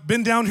have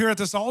been down here at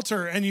this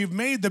altar and you've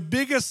made the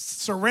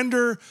biggest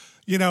surrender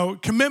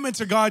commitment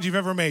to God you've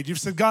ever made. You've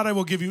said, God, I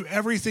will give you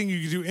everything.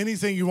 You can do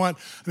anything you want.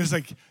 And it's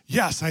like,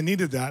 yes, I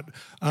needed that.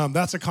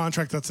 That's a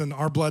contract that's in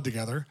our blood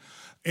together.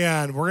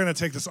 And we're going to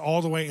take this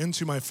all the way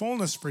into my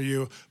fullness for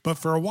you. But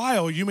for a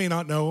while, you may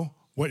not know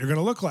what you're going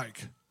to look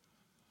like.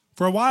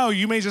 For a while,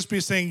 you may just be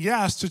saying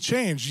yes to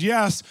change,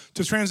 yes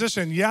to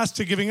transition, yes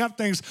to giving up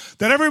things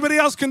that everybody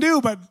else can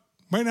do, but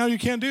right now you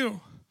can't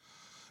do.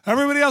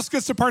 Everybody else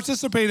gets to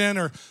participate in,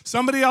 or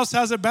somebody else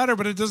has it better,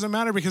 but it doesn't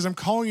matter, because I'm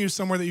calling you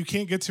somewhere that you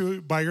can't get to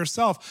by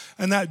yourself.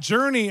 And that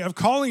journey of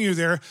calling you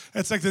there,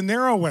 it's like the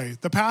narrow way.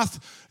 The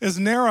path is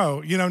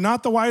narrow,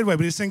 not the wide way,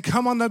 but he's saying,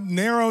 come on the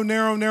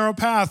narrow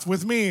path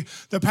with me,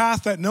 the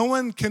path that no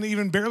one can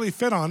even barely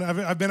fit on.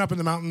 I've been up in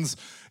the mountains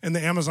in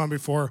the Amazon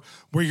before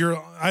where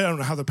I don't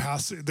know how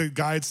the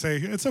guides say,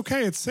 it's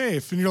okay, it's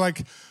safe. And you're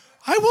like,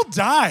 I will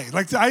die.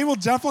 I will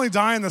definitely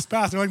die in this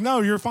path. They're like,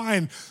 no, you're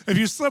fine. If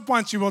you slip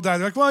once, you will die.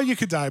 They're like, well, you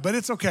could die, but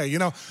it's okay,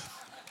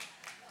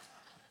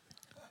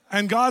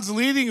 And God's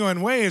leading you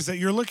in ways that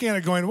you're looking at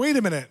it going, wait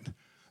a minute.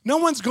 No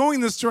one's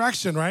going this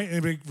direction, right?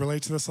 Anybody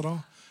relate to this at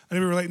all?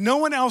 Anybody relate? No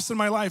one else in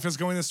my life is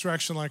going this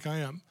direction like I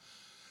am.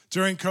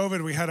 During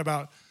COVID, we had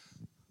about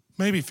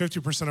maybe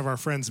 50% of our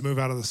friends move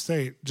out of the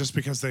state just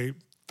because they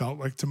felt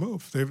like to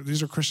move.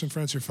 These are Christian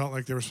friends who felt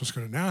like they were supposed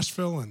to go to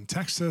Nashville and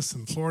Texas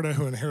and Florida,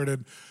 who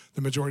inherited the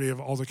majority of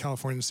all the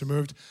Californians who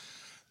moved.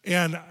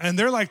 And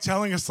they're like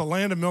telling us the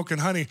land of milk and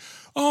honey.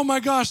 Oh my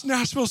gosh,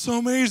 Nashville's so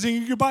amazing.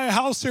 You could buy a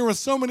house here with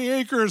so many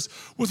acres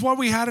with what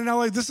we had in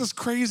LA. This is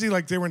crazy.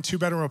 Like they were in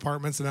 2-bedroom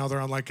apartments and now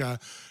they're on like a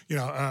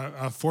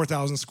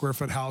 4,000 square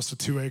foot house with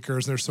 2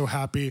 acres. They're so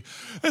happy.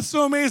 It's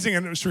so amazing.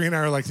 And Sheree and I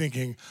are like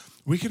thinking,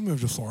 we could move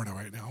to Florida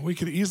right now. We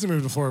could easily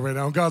move to Florida right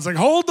now. And God's like,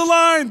 hold the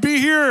line, be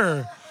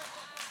here.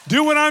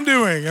 Do what I'm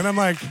doing. And I'm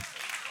like,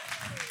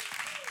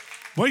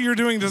 what you're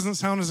doing doesn't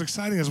sound as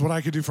exciting as what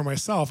I could do for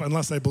myself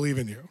unless I believe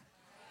in you.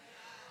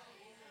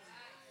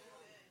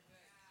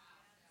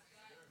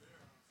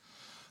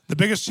 The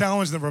biggest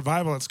challenge in the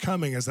revival that's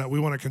coming is that we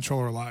want to control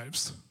our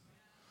lives.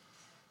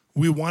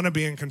 We want to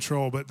be in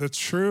control, but the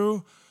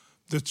true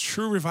The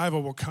true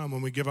revival will come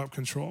when we give up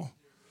control.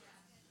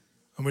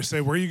 And we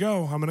say, where you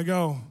go, I'm going to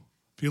go.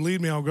 If you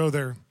lead me, I'll go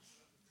there.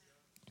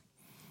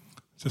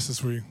 Just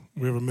as we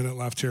have a minute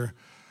left here.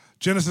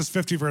 Genesis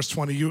 50, verse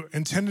 20, you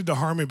intended to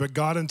harm me, but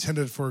God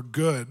intended for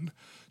good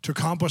to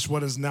accomplish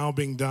what is now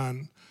being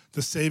done,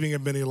 the saving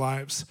of many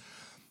lives.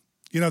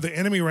 You know, the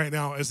enemy right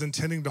now is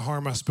intending to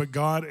harm us, but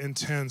God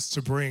intends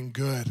to bring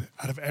good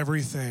out of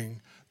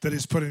everything that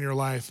he's put in your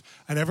life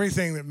and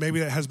everything that maybe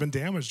that has been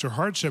damaged or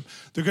hardship.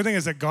 The good thing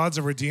is that God's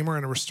a redeemer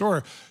and a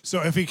restorer.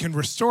 So if he can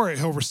restore it,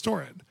 he'll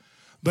restore it.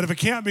 But if it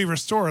can't be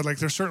restored, like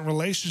there's certain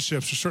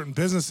relationships or certain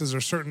businesses or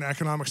certain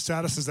economic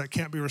statuses that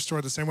can't be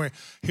restored the same way,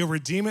 he'll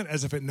redeem it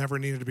as if it never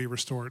needed to be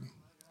restored.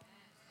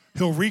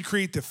 He'll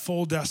recreate the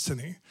full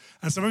destiny.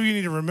 And some of you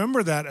need to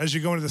remember that as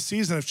you go into the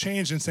season of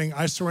change and saying,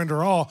 I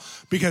surrender all,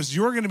 because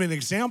you're going to be an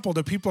example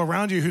to people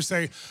around you who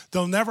say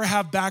they'll never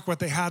have back what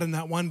they had in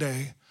that one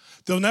day.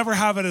 They'll never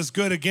have it as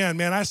good again.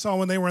 Man, I saw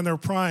when they were in their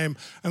prime,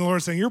 and the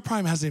Lord saying, your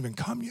prime hasn't even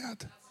come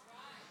yet.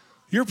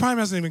 Your prime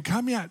hasn't even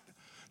come yet.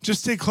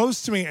 Just stay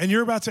close to me, and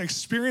you're about to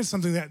experience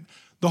something that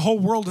the whole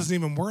world isn't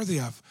even worthy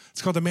of.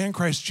 It's called the man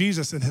Christ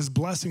Jesus and his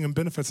blessing and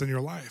benefits in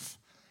your life.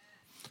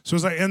 So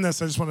as I end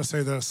this, I just want to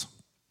say this.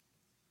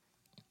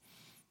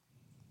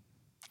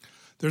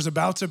 There's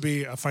about to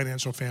be a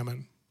financial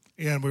famine,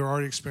 and we're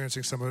already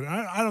experiencing some of it.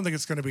 I don't think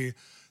it's going to be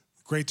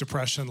Great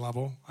Depression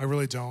level. I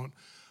really don't.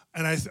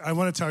 And I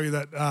want to tell you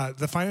that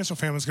the financial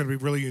famine is going to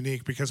be really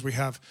unique because we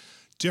have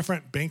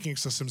different banking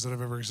systems that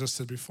have ever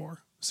existed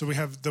before. So we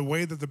have the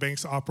way that the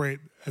banks operate,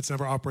 it's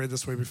never operated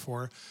this way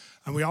before.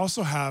 And we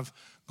also have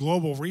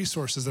global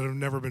resources that have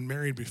never been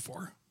married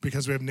before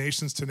because we have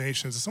nations to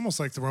nations. It's almost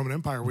like the Roman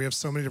Empire. We have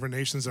so many different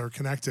nations that are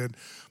connected,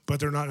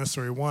 but they're not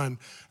necessarily one.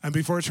 And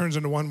before it turns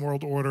into one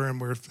world order and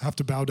we have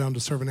to bow down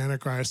to serve an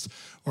Antichrist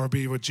or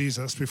be with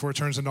Jesus, before it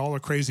turns into all the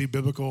crazy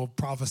biblical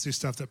prophecy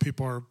stuff that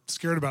people are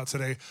scared about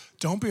today,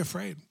 don't be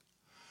afraid.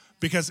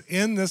 Because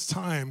in this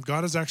time,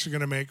 God is actually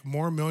going to make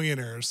more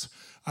millionaires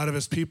out of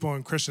his people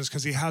and Christians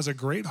because he has a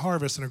great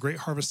harvest, and a great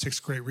harvest takes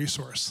great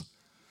resource.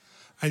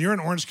 And you're in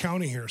Orange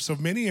County here. So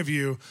many of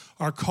you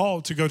are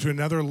called to go to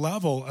another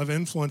level of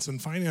influence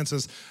and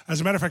finances. As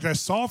a matter of fact, I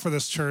saw for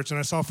this church and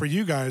I saw for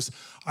you guys,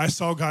 I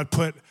saw God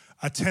put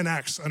a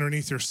 10X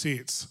underneath your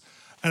seats.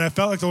 And I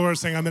felt like the Lord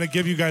was saying, I'm going to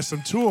give you guys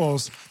some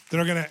tools that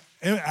are going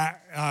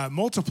to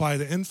multiply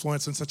the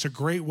influence in such a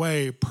great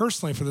way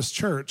personally for this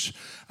church.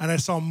 And I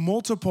saw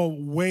multiple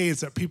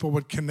ways that people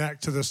would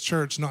connect to this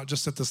church, not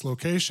just at this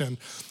location.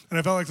 And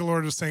I felt like the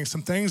Lord was saying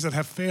some things that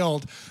have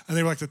failed, and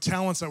they were like the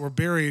talents that were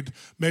buried,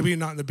 maybe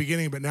not in the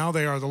beginning, but now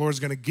they are. The Lord's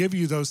going to give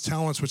you those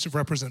talents which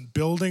represent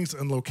buildings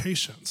and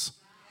locations.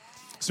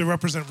 So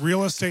represent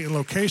real estate and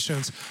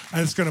locations,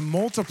 and it's going to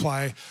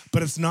multiply,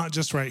 but it's not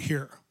just right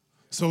here.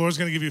 So the Lord's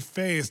going to give you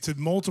faith to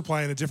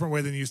multiply in a different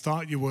way than you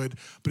thought you would,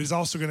 but he's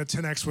also going to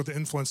 10X with the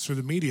influence through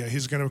the media.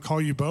 He's going to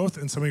call you both,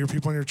 and some of your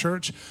people in your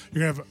church,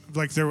 you're going to have,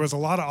 like there was a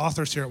lot of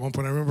authors here at one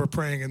point. I remember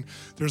praying, and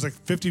there was like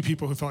 50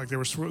 people who felt like they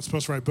were supposed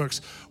to write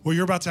books. Well,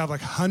 you're about to have like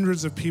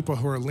hundreds of people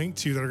who are linked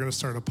to you that are going to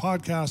start a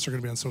podcast, are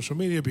going to be on social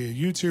media, be a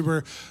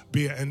YouTuber,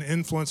 be an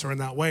influencer in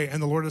that way.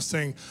 And the Lord is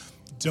saying,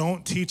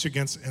 don't teach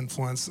against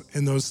influence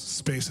in those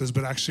spaces,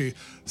 but actually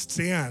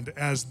stand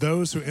as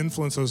those who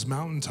influence those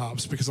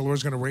mountaintops, because the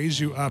Lord's going to raise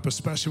you up,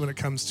 especially when it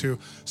comes to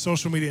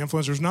social media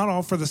influencers, not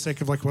all for the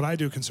sake of like what I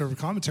do, conservative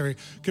commentary.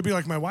 It could be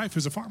like my wife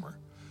who's a farmer.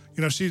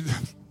 You know,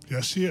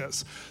 yes, she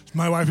is.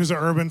 My wife is an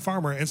urban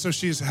farmer, and so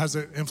she has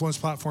an influence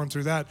platform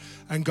through that.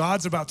 And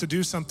God's about to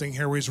do something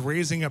here where he's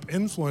raising up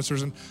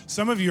influencers. And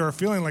some of you are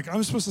feeling like,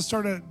 I'm supposed to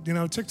start a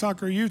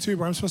TikTok or YouTube,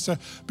 or I'm supposed to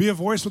be a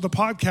voice with a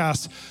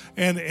podcast,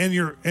 and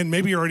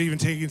maybe you're already even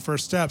taking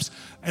first steps.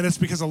 And it's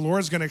because the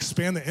Lord's going to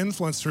expand the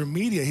influence through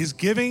media. He's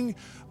giving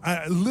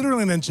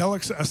literally an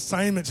angelic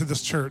assignment to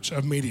this church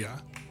of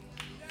media,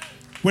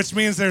 which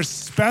means there's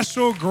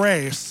special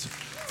grace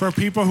for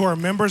people who are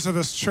members of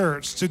this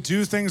church to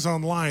do things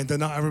online that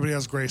not everybody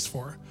has grace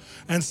for.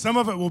 And some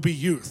of it will be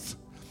youth.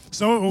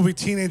 Some of it will be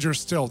teenagers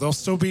still. They'll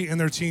still be in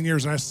their teen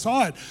years. And I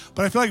saw it,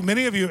 but I feel like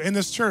many of you in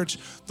this church,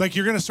 like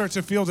you're going to start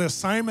to feel the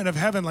assignment of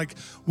heaven. Like,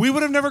 we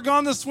would have never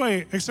gone this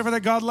way except for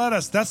that God led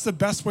us. That's the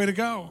best way to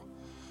go,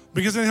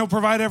 because then he'll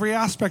provide every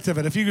aspect of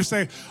it. If you could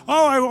say,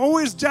 oh, I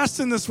always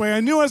destined this way.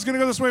 I knew I was going to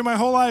go this way my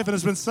whole life, and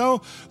it's been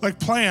so like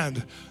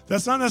planned.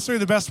 That's not necessarily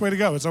the best way to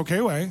go. It's okay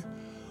way.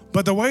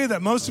 But the way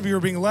that most of you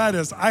are being led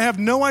is, I have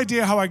no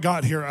idea how I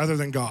got here other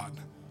than God.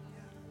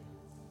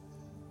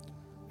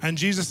 And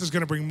Jesus is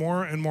going to bring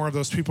more and more of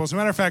those people. As a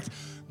matter of fact,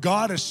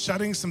 God is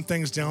shutting some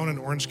things down in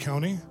Orange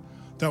County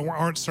that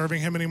aren't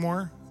serving him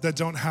anymore, that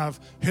don't have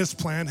his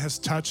plan, his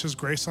touch, his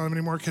grace on them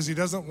anymore, because he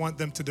doesn't want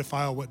them to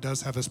defile what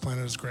does have his plan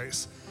and his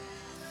grace.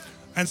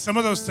 And some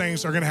of those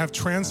things are going to have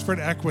transferred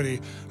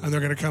equity, and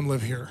they're going to come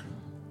live here.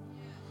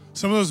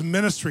 Some of those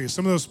ministries,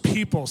 some of those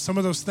people, some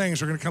of those things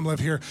are going to come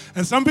live here.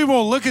 And some people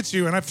will look at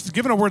you, and I've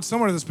given a word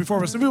similar to this before,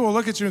 but some people will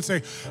look at you and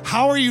say,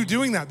 how are you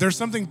doing that? There's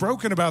something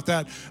broken about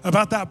that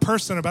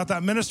person, about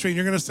that ministry. And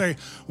you're going to say,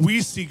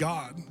 we see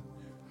God.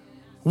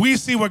 We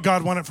see what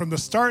God wanted from the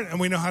start, and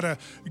we know how to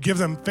give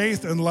them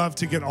faith and love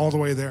to get all the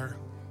way there.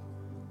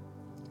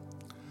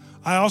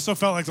 I also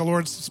felt like the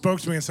Lord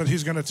spoke to me and said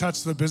he's going to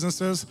touch the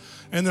businesses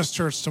in this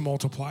church to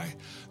multiply.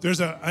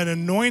 There's an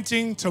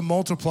anointing to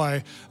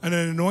multiply and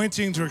an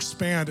anointing to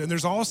expand. And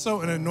there's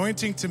also an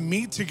anointing to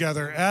meet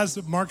together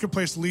as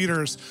marketplace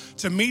leaders,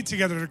 to meet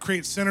together to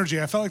create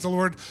synergy. I felt like the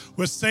Lord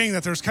was saying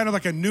that there's kind of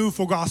like a new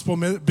Full Gospel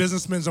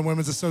Businessmen's and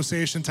Women's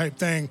Association type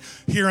thing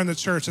here in the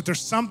church, that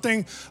there's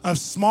something of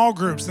small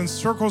groups and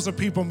circles of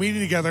people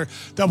meeting together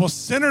that will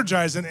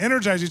synergize and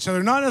energize each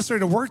other, not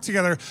necessarily to work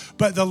together,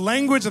 but the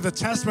language of the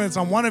testament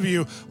on one of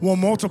you will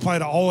multiply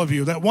to all of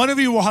you. That one of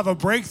you will have a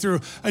breakthrough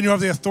and you have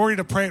the authority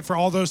to pray it for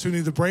all those who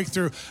need the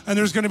breakthrough. And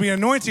there's going to be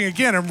anointing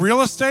again in real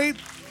estate.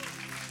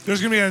 There's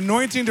going to be an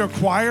anointing to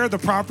acquire the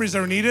properties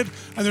that are needed,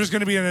 and there's going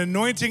to be an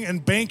anointing in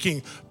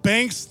banking.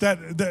 Banks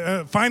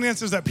that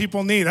finances that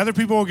people need. Other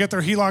people will get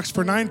their HELOCs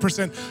for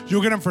 9%,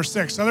 you'll get them for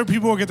 6%. Other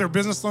people will get their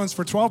business loans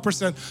for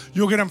 12%,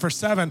 you'll get them for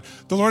 7%.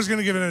 The Lord's going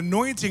to give an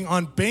anointing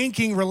on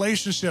banking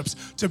relationships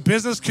to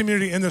business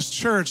community in this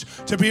church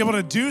to be able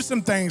to do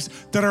some things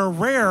that are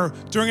rare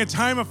during a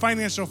time of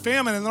financial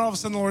famine. And then all of a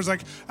sudden the Lord's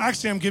like,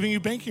 actually, I'm giving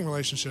you banking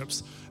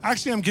relationships.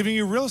 Actually, I'm giving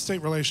you real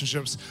estate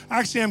relationships.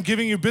 Actually, I'm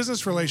giving you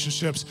business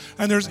relationships.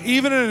 And there's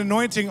even an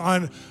anointing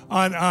on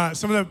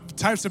some of the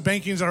types of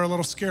bankings that are a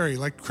little scary,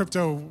 like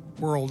crypto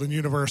world and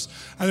universe.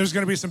 And there's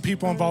going to be some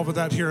people involved with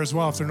that here as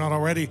well, if they're not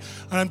already.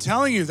 And I'm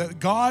telling you that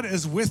God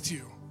is with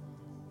you.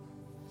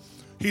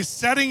 He's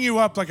setting you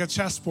up like a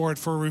chessboard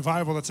for a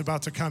revival that's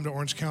about to come to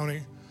Orange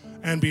County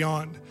and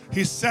beyond.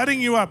 He's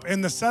setting you up,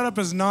 and the setup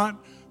is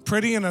not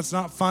pretty, and it's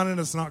not fun, and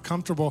it's not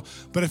comfortable.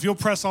 But if you'll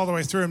press all the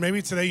way through, and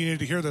maybe today you need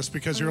to hear this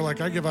because you're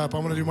like, I give up.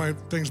 I'm going to do my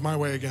things my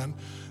way again.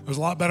 It was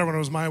a lot better when it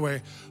was my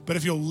way. But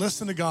if you'll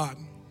listen to God,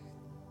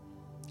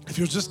 if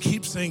you'll just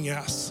keep saying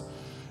yes,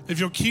 if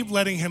you'll keep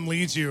letting him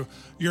lead you,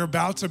 you're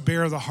about to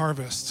bear the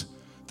harvest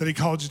that he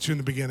called you to in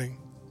the beginning.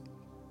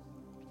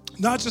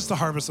 Not just the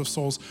harvest of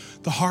souls,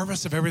 the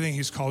harvest of everything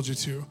he's called you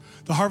to.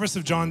 The harvest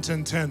of John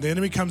 10:10. The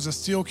enemy comes to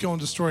steal, kill, and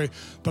destroy,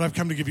 but I've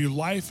come to give you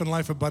life and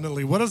life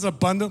abundantly. What does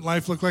abundant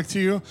life look like to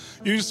you?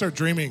 You just start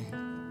dreaming.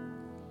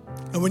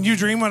 And when you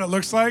dream what it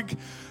looks like,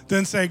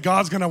 then say,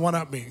 God's going to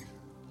one-up me.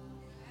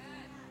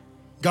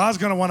 God's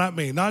going to one-up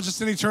me, not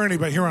just in eternity,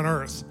 but here on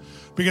earth.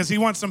 Because he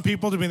wants some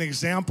people to be an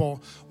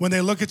example when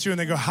they look at you and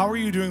they go, how are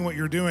you doing what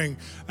you're doing?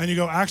 And you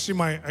go, actually,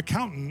 my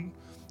accountant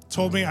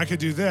told me I could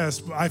do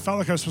this. I felt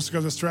like I was supposed to go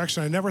this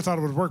direction. I never thought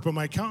it would work, but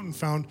my accountant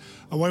found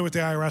a way with the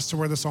IRS to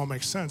where this all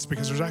makes sense,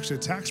 because there's actually a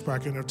tax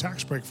bracket and a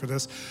tax break for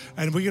this.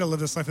 And we get to live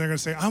this life, and they're going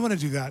to say, I want to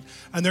do that.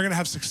 And they're going to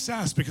have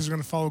success because they're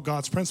going to follow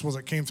God's principles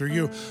that came through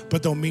you,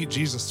 but they'll meet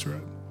Jesus through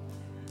it.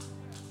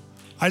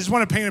 I just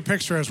want to paint a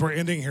picture as we're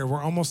ending here.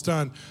 We're almost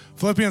done.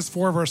 Philippians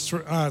 4, verse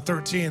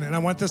 13, and I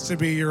want this to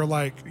be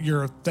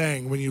your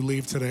thing when you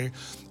leave today.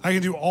 I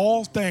can do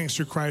all things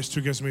through Christ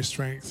who gives me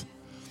strength.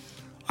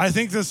 I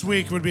think this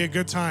week would be a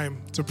good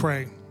time to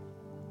pray.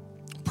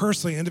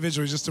 Personally,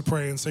 individually, just to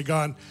pray and say,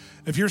 God,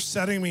 if you're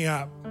setting me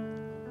up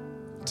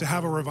to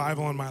have a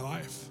revival in my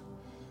life,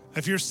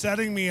 if you're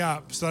setting me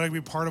up so that I can be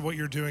part of what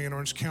you're doing in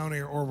Orange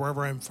County or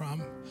wherever I'm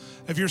from,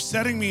 if you're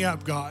setting me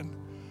up, God,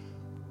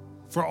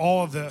 for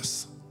all of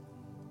this,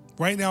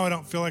 right now I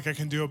don't feel like I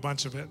can do a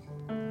bunch of it,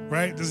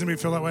 right? Doesn't anybody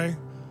feel that way?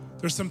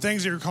 There's some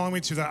things that you're calling me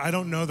to that I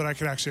don't know that I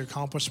could actually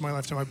accomplish in my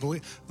lifetime. I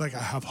believe, like I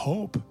have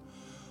hope.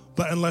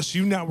 But unless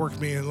you network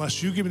me,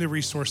 unless you give me the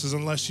resources,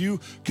 unless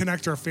you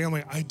connect our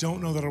family, I don't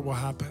know that it will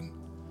happen.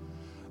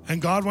 And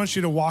God wants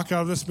you to walk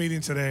out of this meeting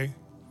today,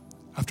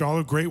 after all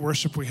the great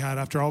worship we had,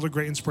 after all the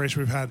great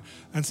inspiration we've had,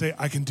 and say,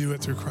 I can do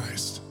it through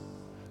Christ.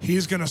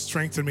 He's going to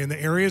strengthen me in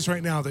the areas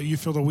right now that you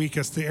feel the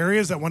weakest, the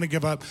areas that want to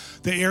give up,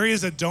 the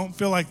areas that don't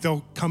feel like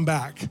they'll come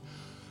back,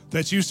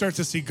 that you start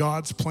to see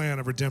God's plan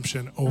of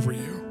redemption over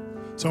you.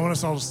 So I want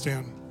us all to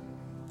stand.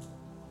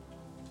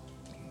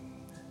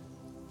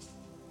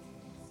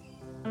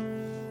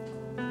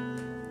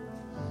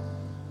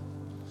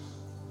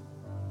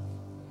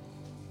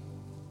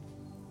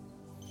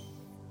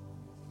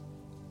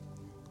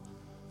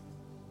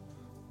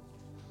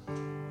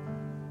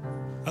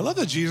 I love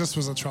that Jesus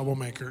was a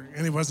troublemaker,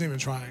 and he wasn't even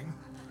trying.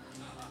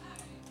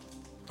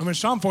 I mean,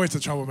 Sean Foyt's a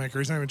troublemaker.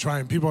 He's not even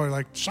trying. People are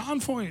like, Sean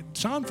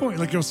Foyt.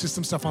 Like, you'll see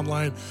some stuff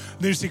online. And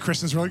then you see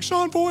Christians who are like,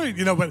 Sean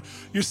Foyt, but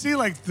you see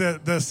like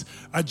this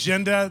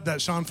agenda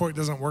that Sean Foyt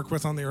doesn't work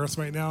with on the earth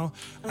right now.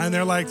 And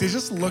they're like, they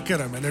just look at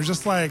him, and they're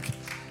just like,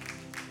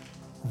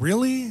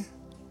 really?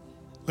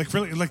 Like,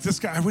 really? Like, this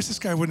guy, I wish this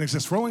guy wouldn't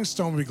exist. Rolling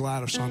Stone would be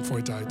glad if Sean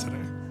Foyt died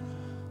today.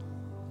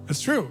 It's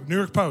true. New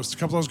York Post, a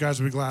couple of those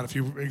guys would be glad if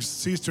you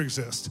cease to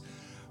exist.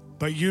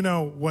 But you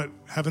know what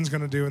heaven's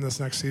going to do in this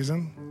next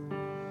season?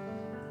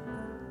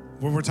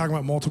 When we're talking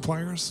about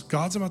multipliers,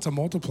 God's about to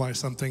multiply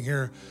something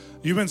here.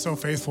 You've been so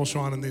faithful,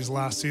 Sean, in these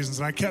last seasons.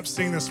 And I kept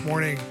seeing this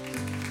morning,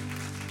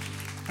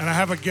 and I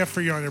have a gift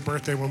for you on your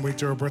birthday when we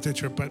do our birthday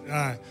trip. But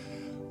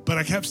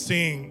I kept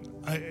seeing,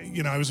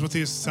 I was with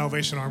these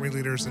Salvation Army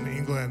leaders in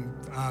England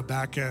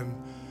back in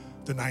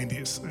the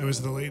 90s. It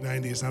was the late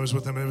 90s, and I was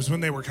with them. And it was when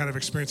they were kind of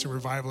experiencing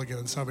revival again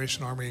in the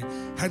Salvation Army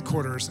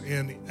headquarters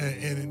in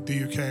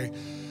the UK.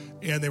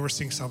 And they were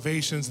seeing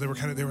salvations. They were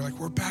like,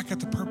 we're back at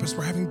the purpose.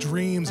 We're having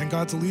dreams, and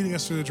God's leading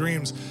us through the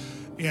dreams.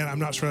 And I'm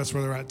not sure that's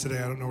where they're at today.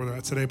 I don't know where they're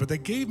at today. But they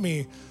gave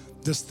me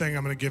this thing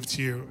I'm going to give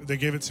to you. They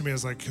gave it to me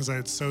as like, because I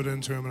had sowed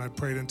into him and I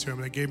prayed into him,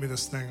 and they gave me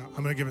this thing.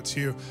 I'm going to give it to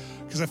you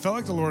because I felt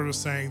like the Lord was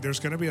saying there's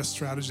going to be a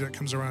strategy that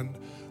comes around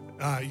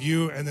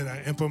you and then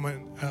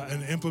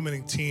an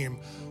implementing team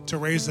to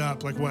raise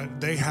up like what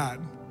they had,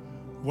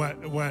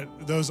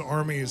 what those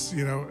armies,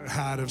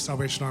 had of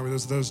Salvation Army,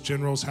 those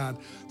generals had.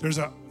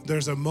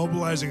 There's a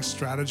mobilizing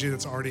strategy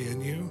that's already in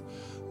you,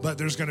 but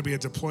there's going to be a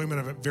deployment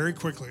of it very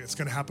quickly. It's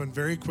going to happen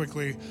very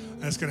quickly,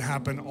 and it's going to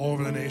happen all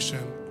over the nation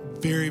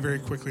very, very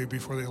quickly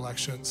before the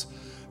elections.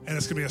 And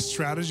it's going to be a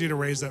strategy to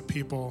raise up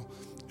people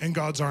in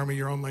God's army,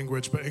 your own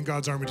language, but in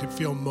God's army to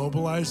feel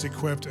mobilized,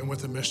 equipped, and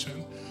with a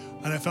mission.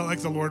 And I felt like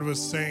the Lord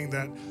was saying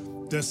that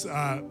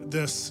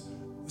this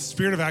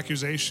spirit of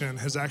accusation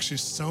has actually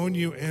sown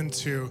you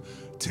into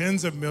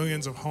tens of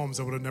millions of homes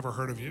that would have never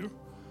heard of you.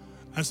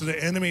 And so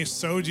the enemy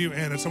sowed you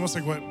in. It's almost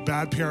like what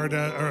bad PR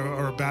does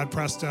or bad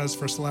press does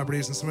for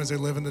celebrities. And sometimes they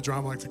live in the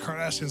drama, like the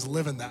Kardashians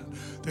live in that.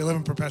 They live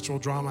in perpetual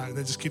drama, and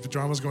they just keep the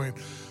dramas going.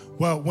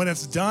 Well, when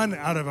it's done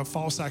out of a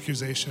false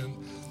accusation,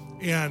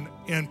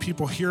 and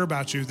people hear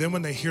about you, then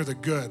when they hear the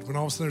good, when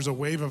all of a sudden there's a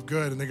wave of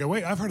good, and they go,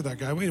 wait, I've heard of that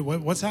guy. Wait,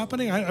 what's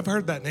happening? I've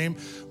heard that name.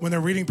 When they're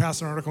reading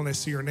past an article and they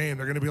see your name,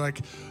 they're going to be like,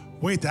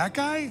 wait, that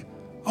guy?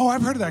 Oh,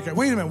 I've heard of that guy.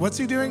 Wait a minute, what's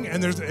he doing?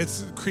 And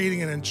it's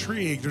creating an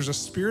intrigue. There's a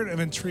spirit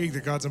of intrigue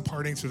that God's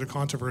imparting through the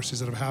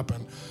controversies that have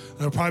happened. And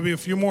there'll probably be a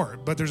few more,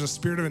 but there's a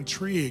spirit of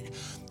intrigue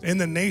in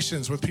the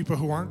nations with people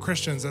who aren't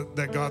Christians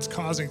that God's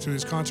causing through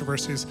these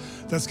controversies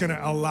that's going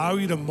to allow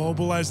you to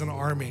mobilize an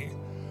army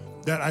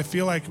that I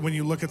feel like when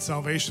you look at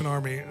Salvation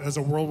Army as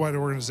a worldwide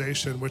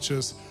organization, which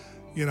is,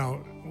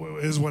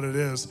 is what it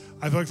is,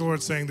 I feel like the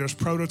Lord's saying there's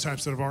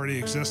prototypes that have already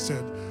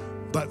existed,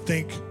 but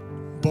think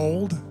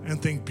bold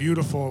and think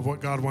beautiful of what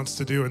God wants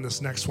to do in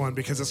this next one,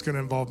 because it's going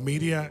to involve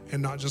media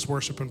and not just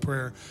worship and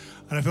prayer.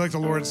 And I feel like the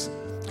Lord's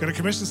going to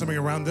commission something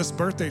around this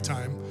birthday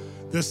time.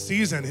 This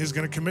season, he's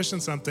going to commission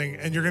something,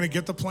 and you're going to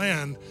get the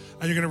plan,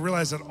 and you're going to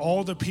realize that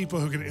all the people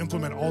who can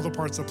implement all the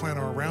parts of the plan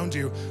are around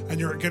you, and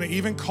you're going to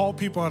even call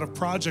people out of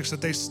projects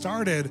that they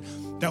started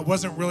that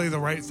wasn't really the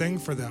right thing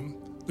for them.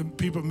 The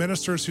people,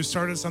 ministers who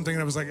started something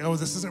and it was like, oh,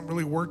 this isn't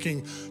really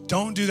working.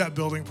 Don't do that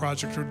building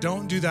project, or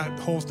don't do that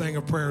whole thing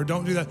of prayer.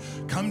 Don't do that.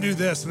 Come do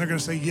this. And they're going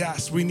to say,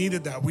 yes, we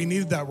needed that. We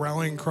needed that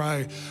rallying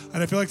cry.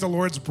 And I feel like the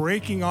Lord's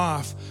breaking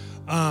off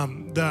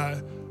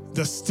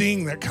the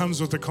sting that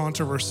comes with the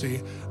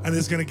controversy, and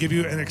is going to give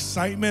you an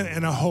excitement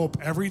and a hope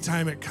every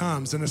time it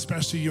comes, and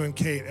especially you and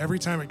Kate, every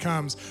time it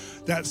comes,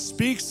 that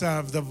speaks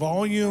of the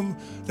volume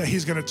that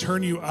he's going to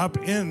turn you up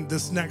in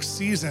this next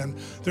season.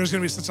 There's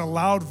going to be such a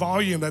loud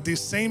volume that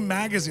these same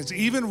magazines,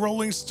 even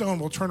Rolling Stone,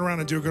 will turn around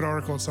and do a good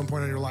article at some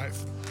point in your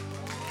life.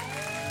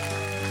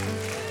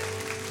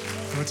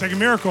 It would take a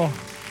miracle.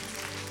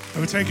 It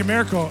would take a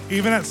miracle.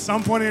 Even at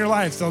some point in your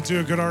life, they'll do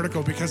a good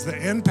article, because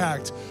the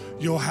impact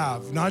you'll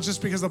have, not just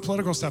because of the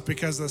political stuff,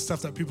 because of the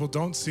stuff that people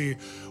don't see,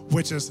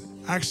 which is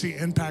actually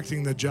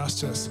impacting the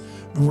justice,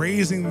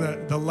 raising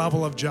the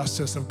level of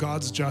justice, of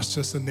God's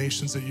justice in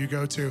nations that you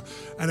go to.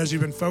 And as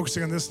you've been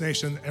focusing on this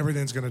nation,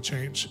 everything's going to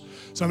change.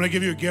 So I'm going to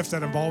give you a gift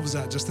that involves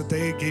that, just that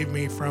they gave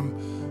me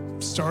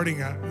from starting.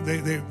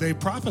 They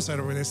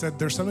prophesied over me. They said,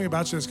 there's something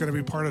about you that's going to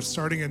be part of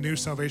starting a new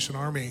Salvation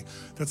Army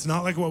that's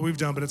not like what we've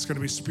done, but it's going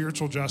to be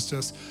spiritual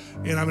justice.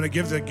 And I'm going to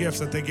give the gift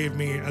that they gave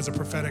me as a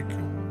prophetic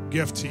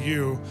gift to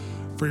you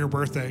for your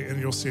birthday, and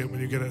you'll see it when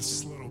you get it.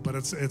 It's little, but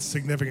it's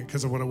significant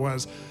because of what it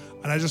was.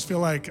 And I just feel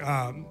like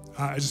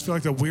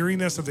the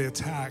weariness of the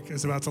attack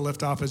is about to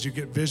lift off as you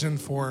get vision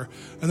for,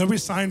 and there'll be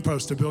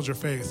signposts to build your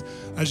faith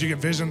as you get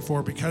vision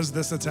for, because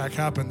this attack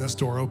happened, this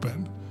door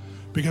opened.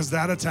 Because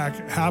that attack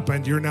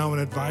happened, you're now an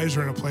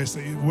advisor in a place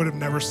that you would have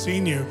never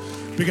seen you.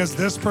 Because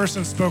this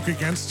person spoke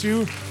against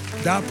you,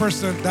 that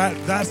person,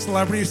 that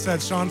celebrity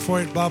said, Sean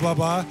Feucht, blah, blah,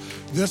 blah.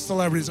 This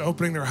celebrity is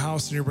opening their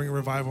house, and you're bringing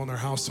revival in their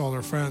house to all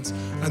their friends.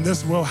 And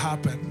this will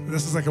happen.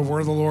 This is like a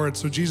word of the Lord.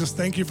 So Jesus,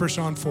 thank you for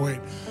Sean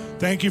Feucht.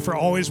 Thank you for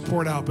always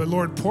poured out. But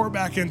Lord, pour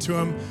back into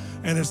him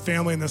and his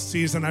family in this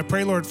season. I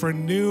pray, Lord, for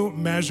new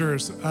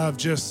measures of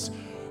just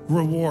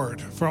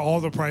reward for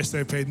all the price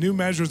they paid, new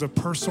measures of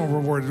personal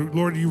reward.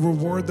 Lord, you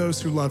reward those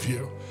who love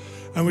you.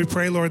 And we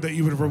pray, Lord, that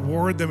you would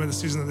reward them in the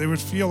season, that they would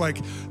feel like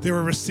they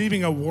were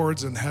receiving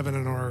awards in heaven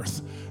and on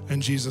earth.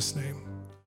 In Jesus' name.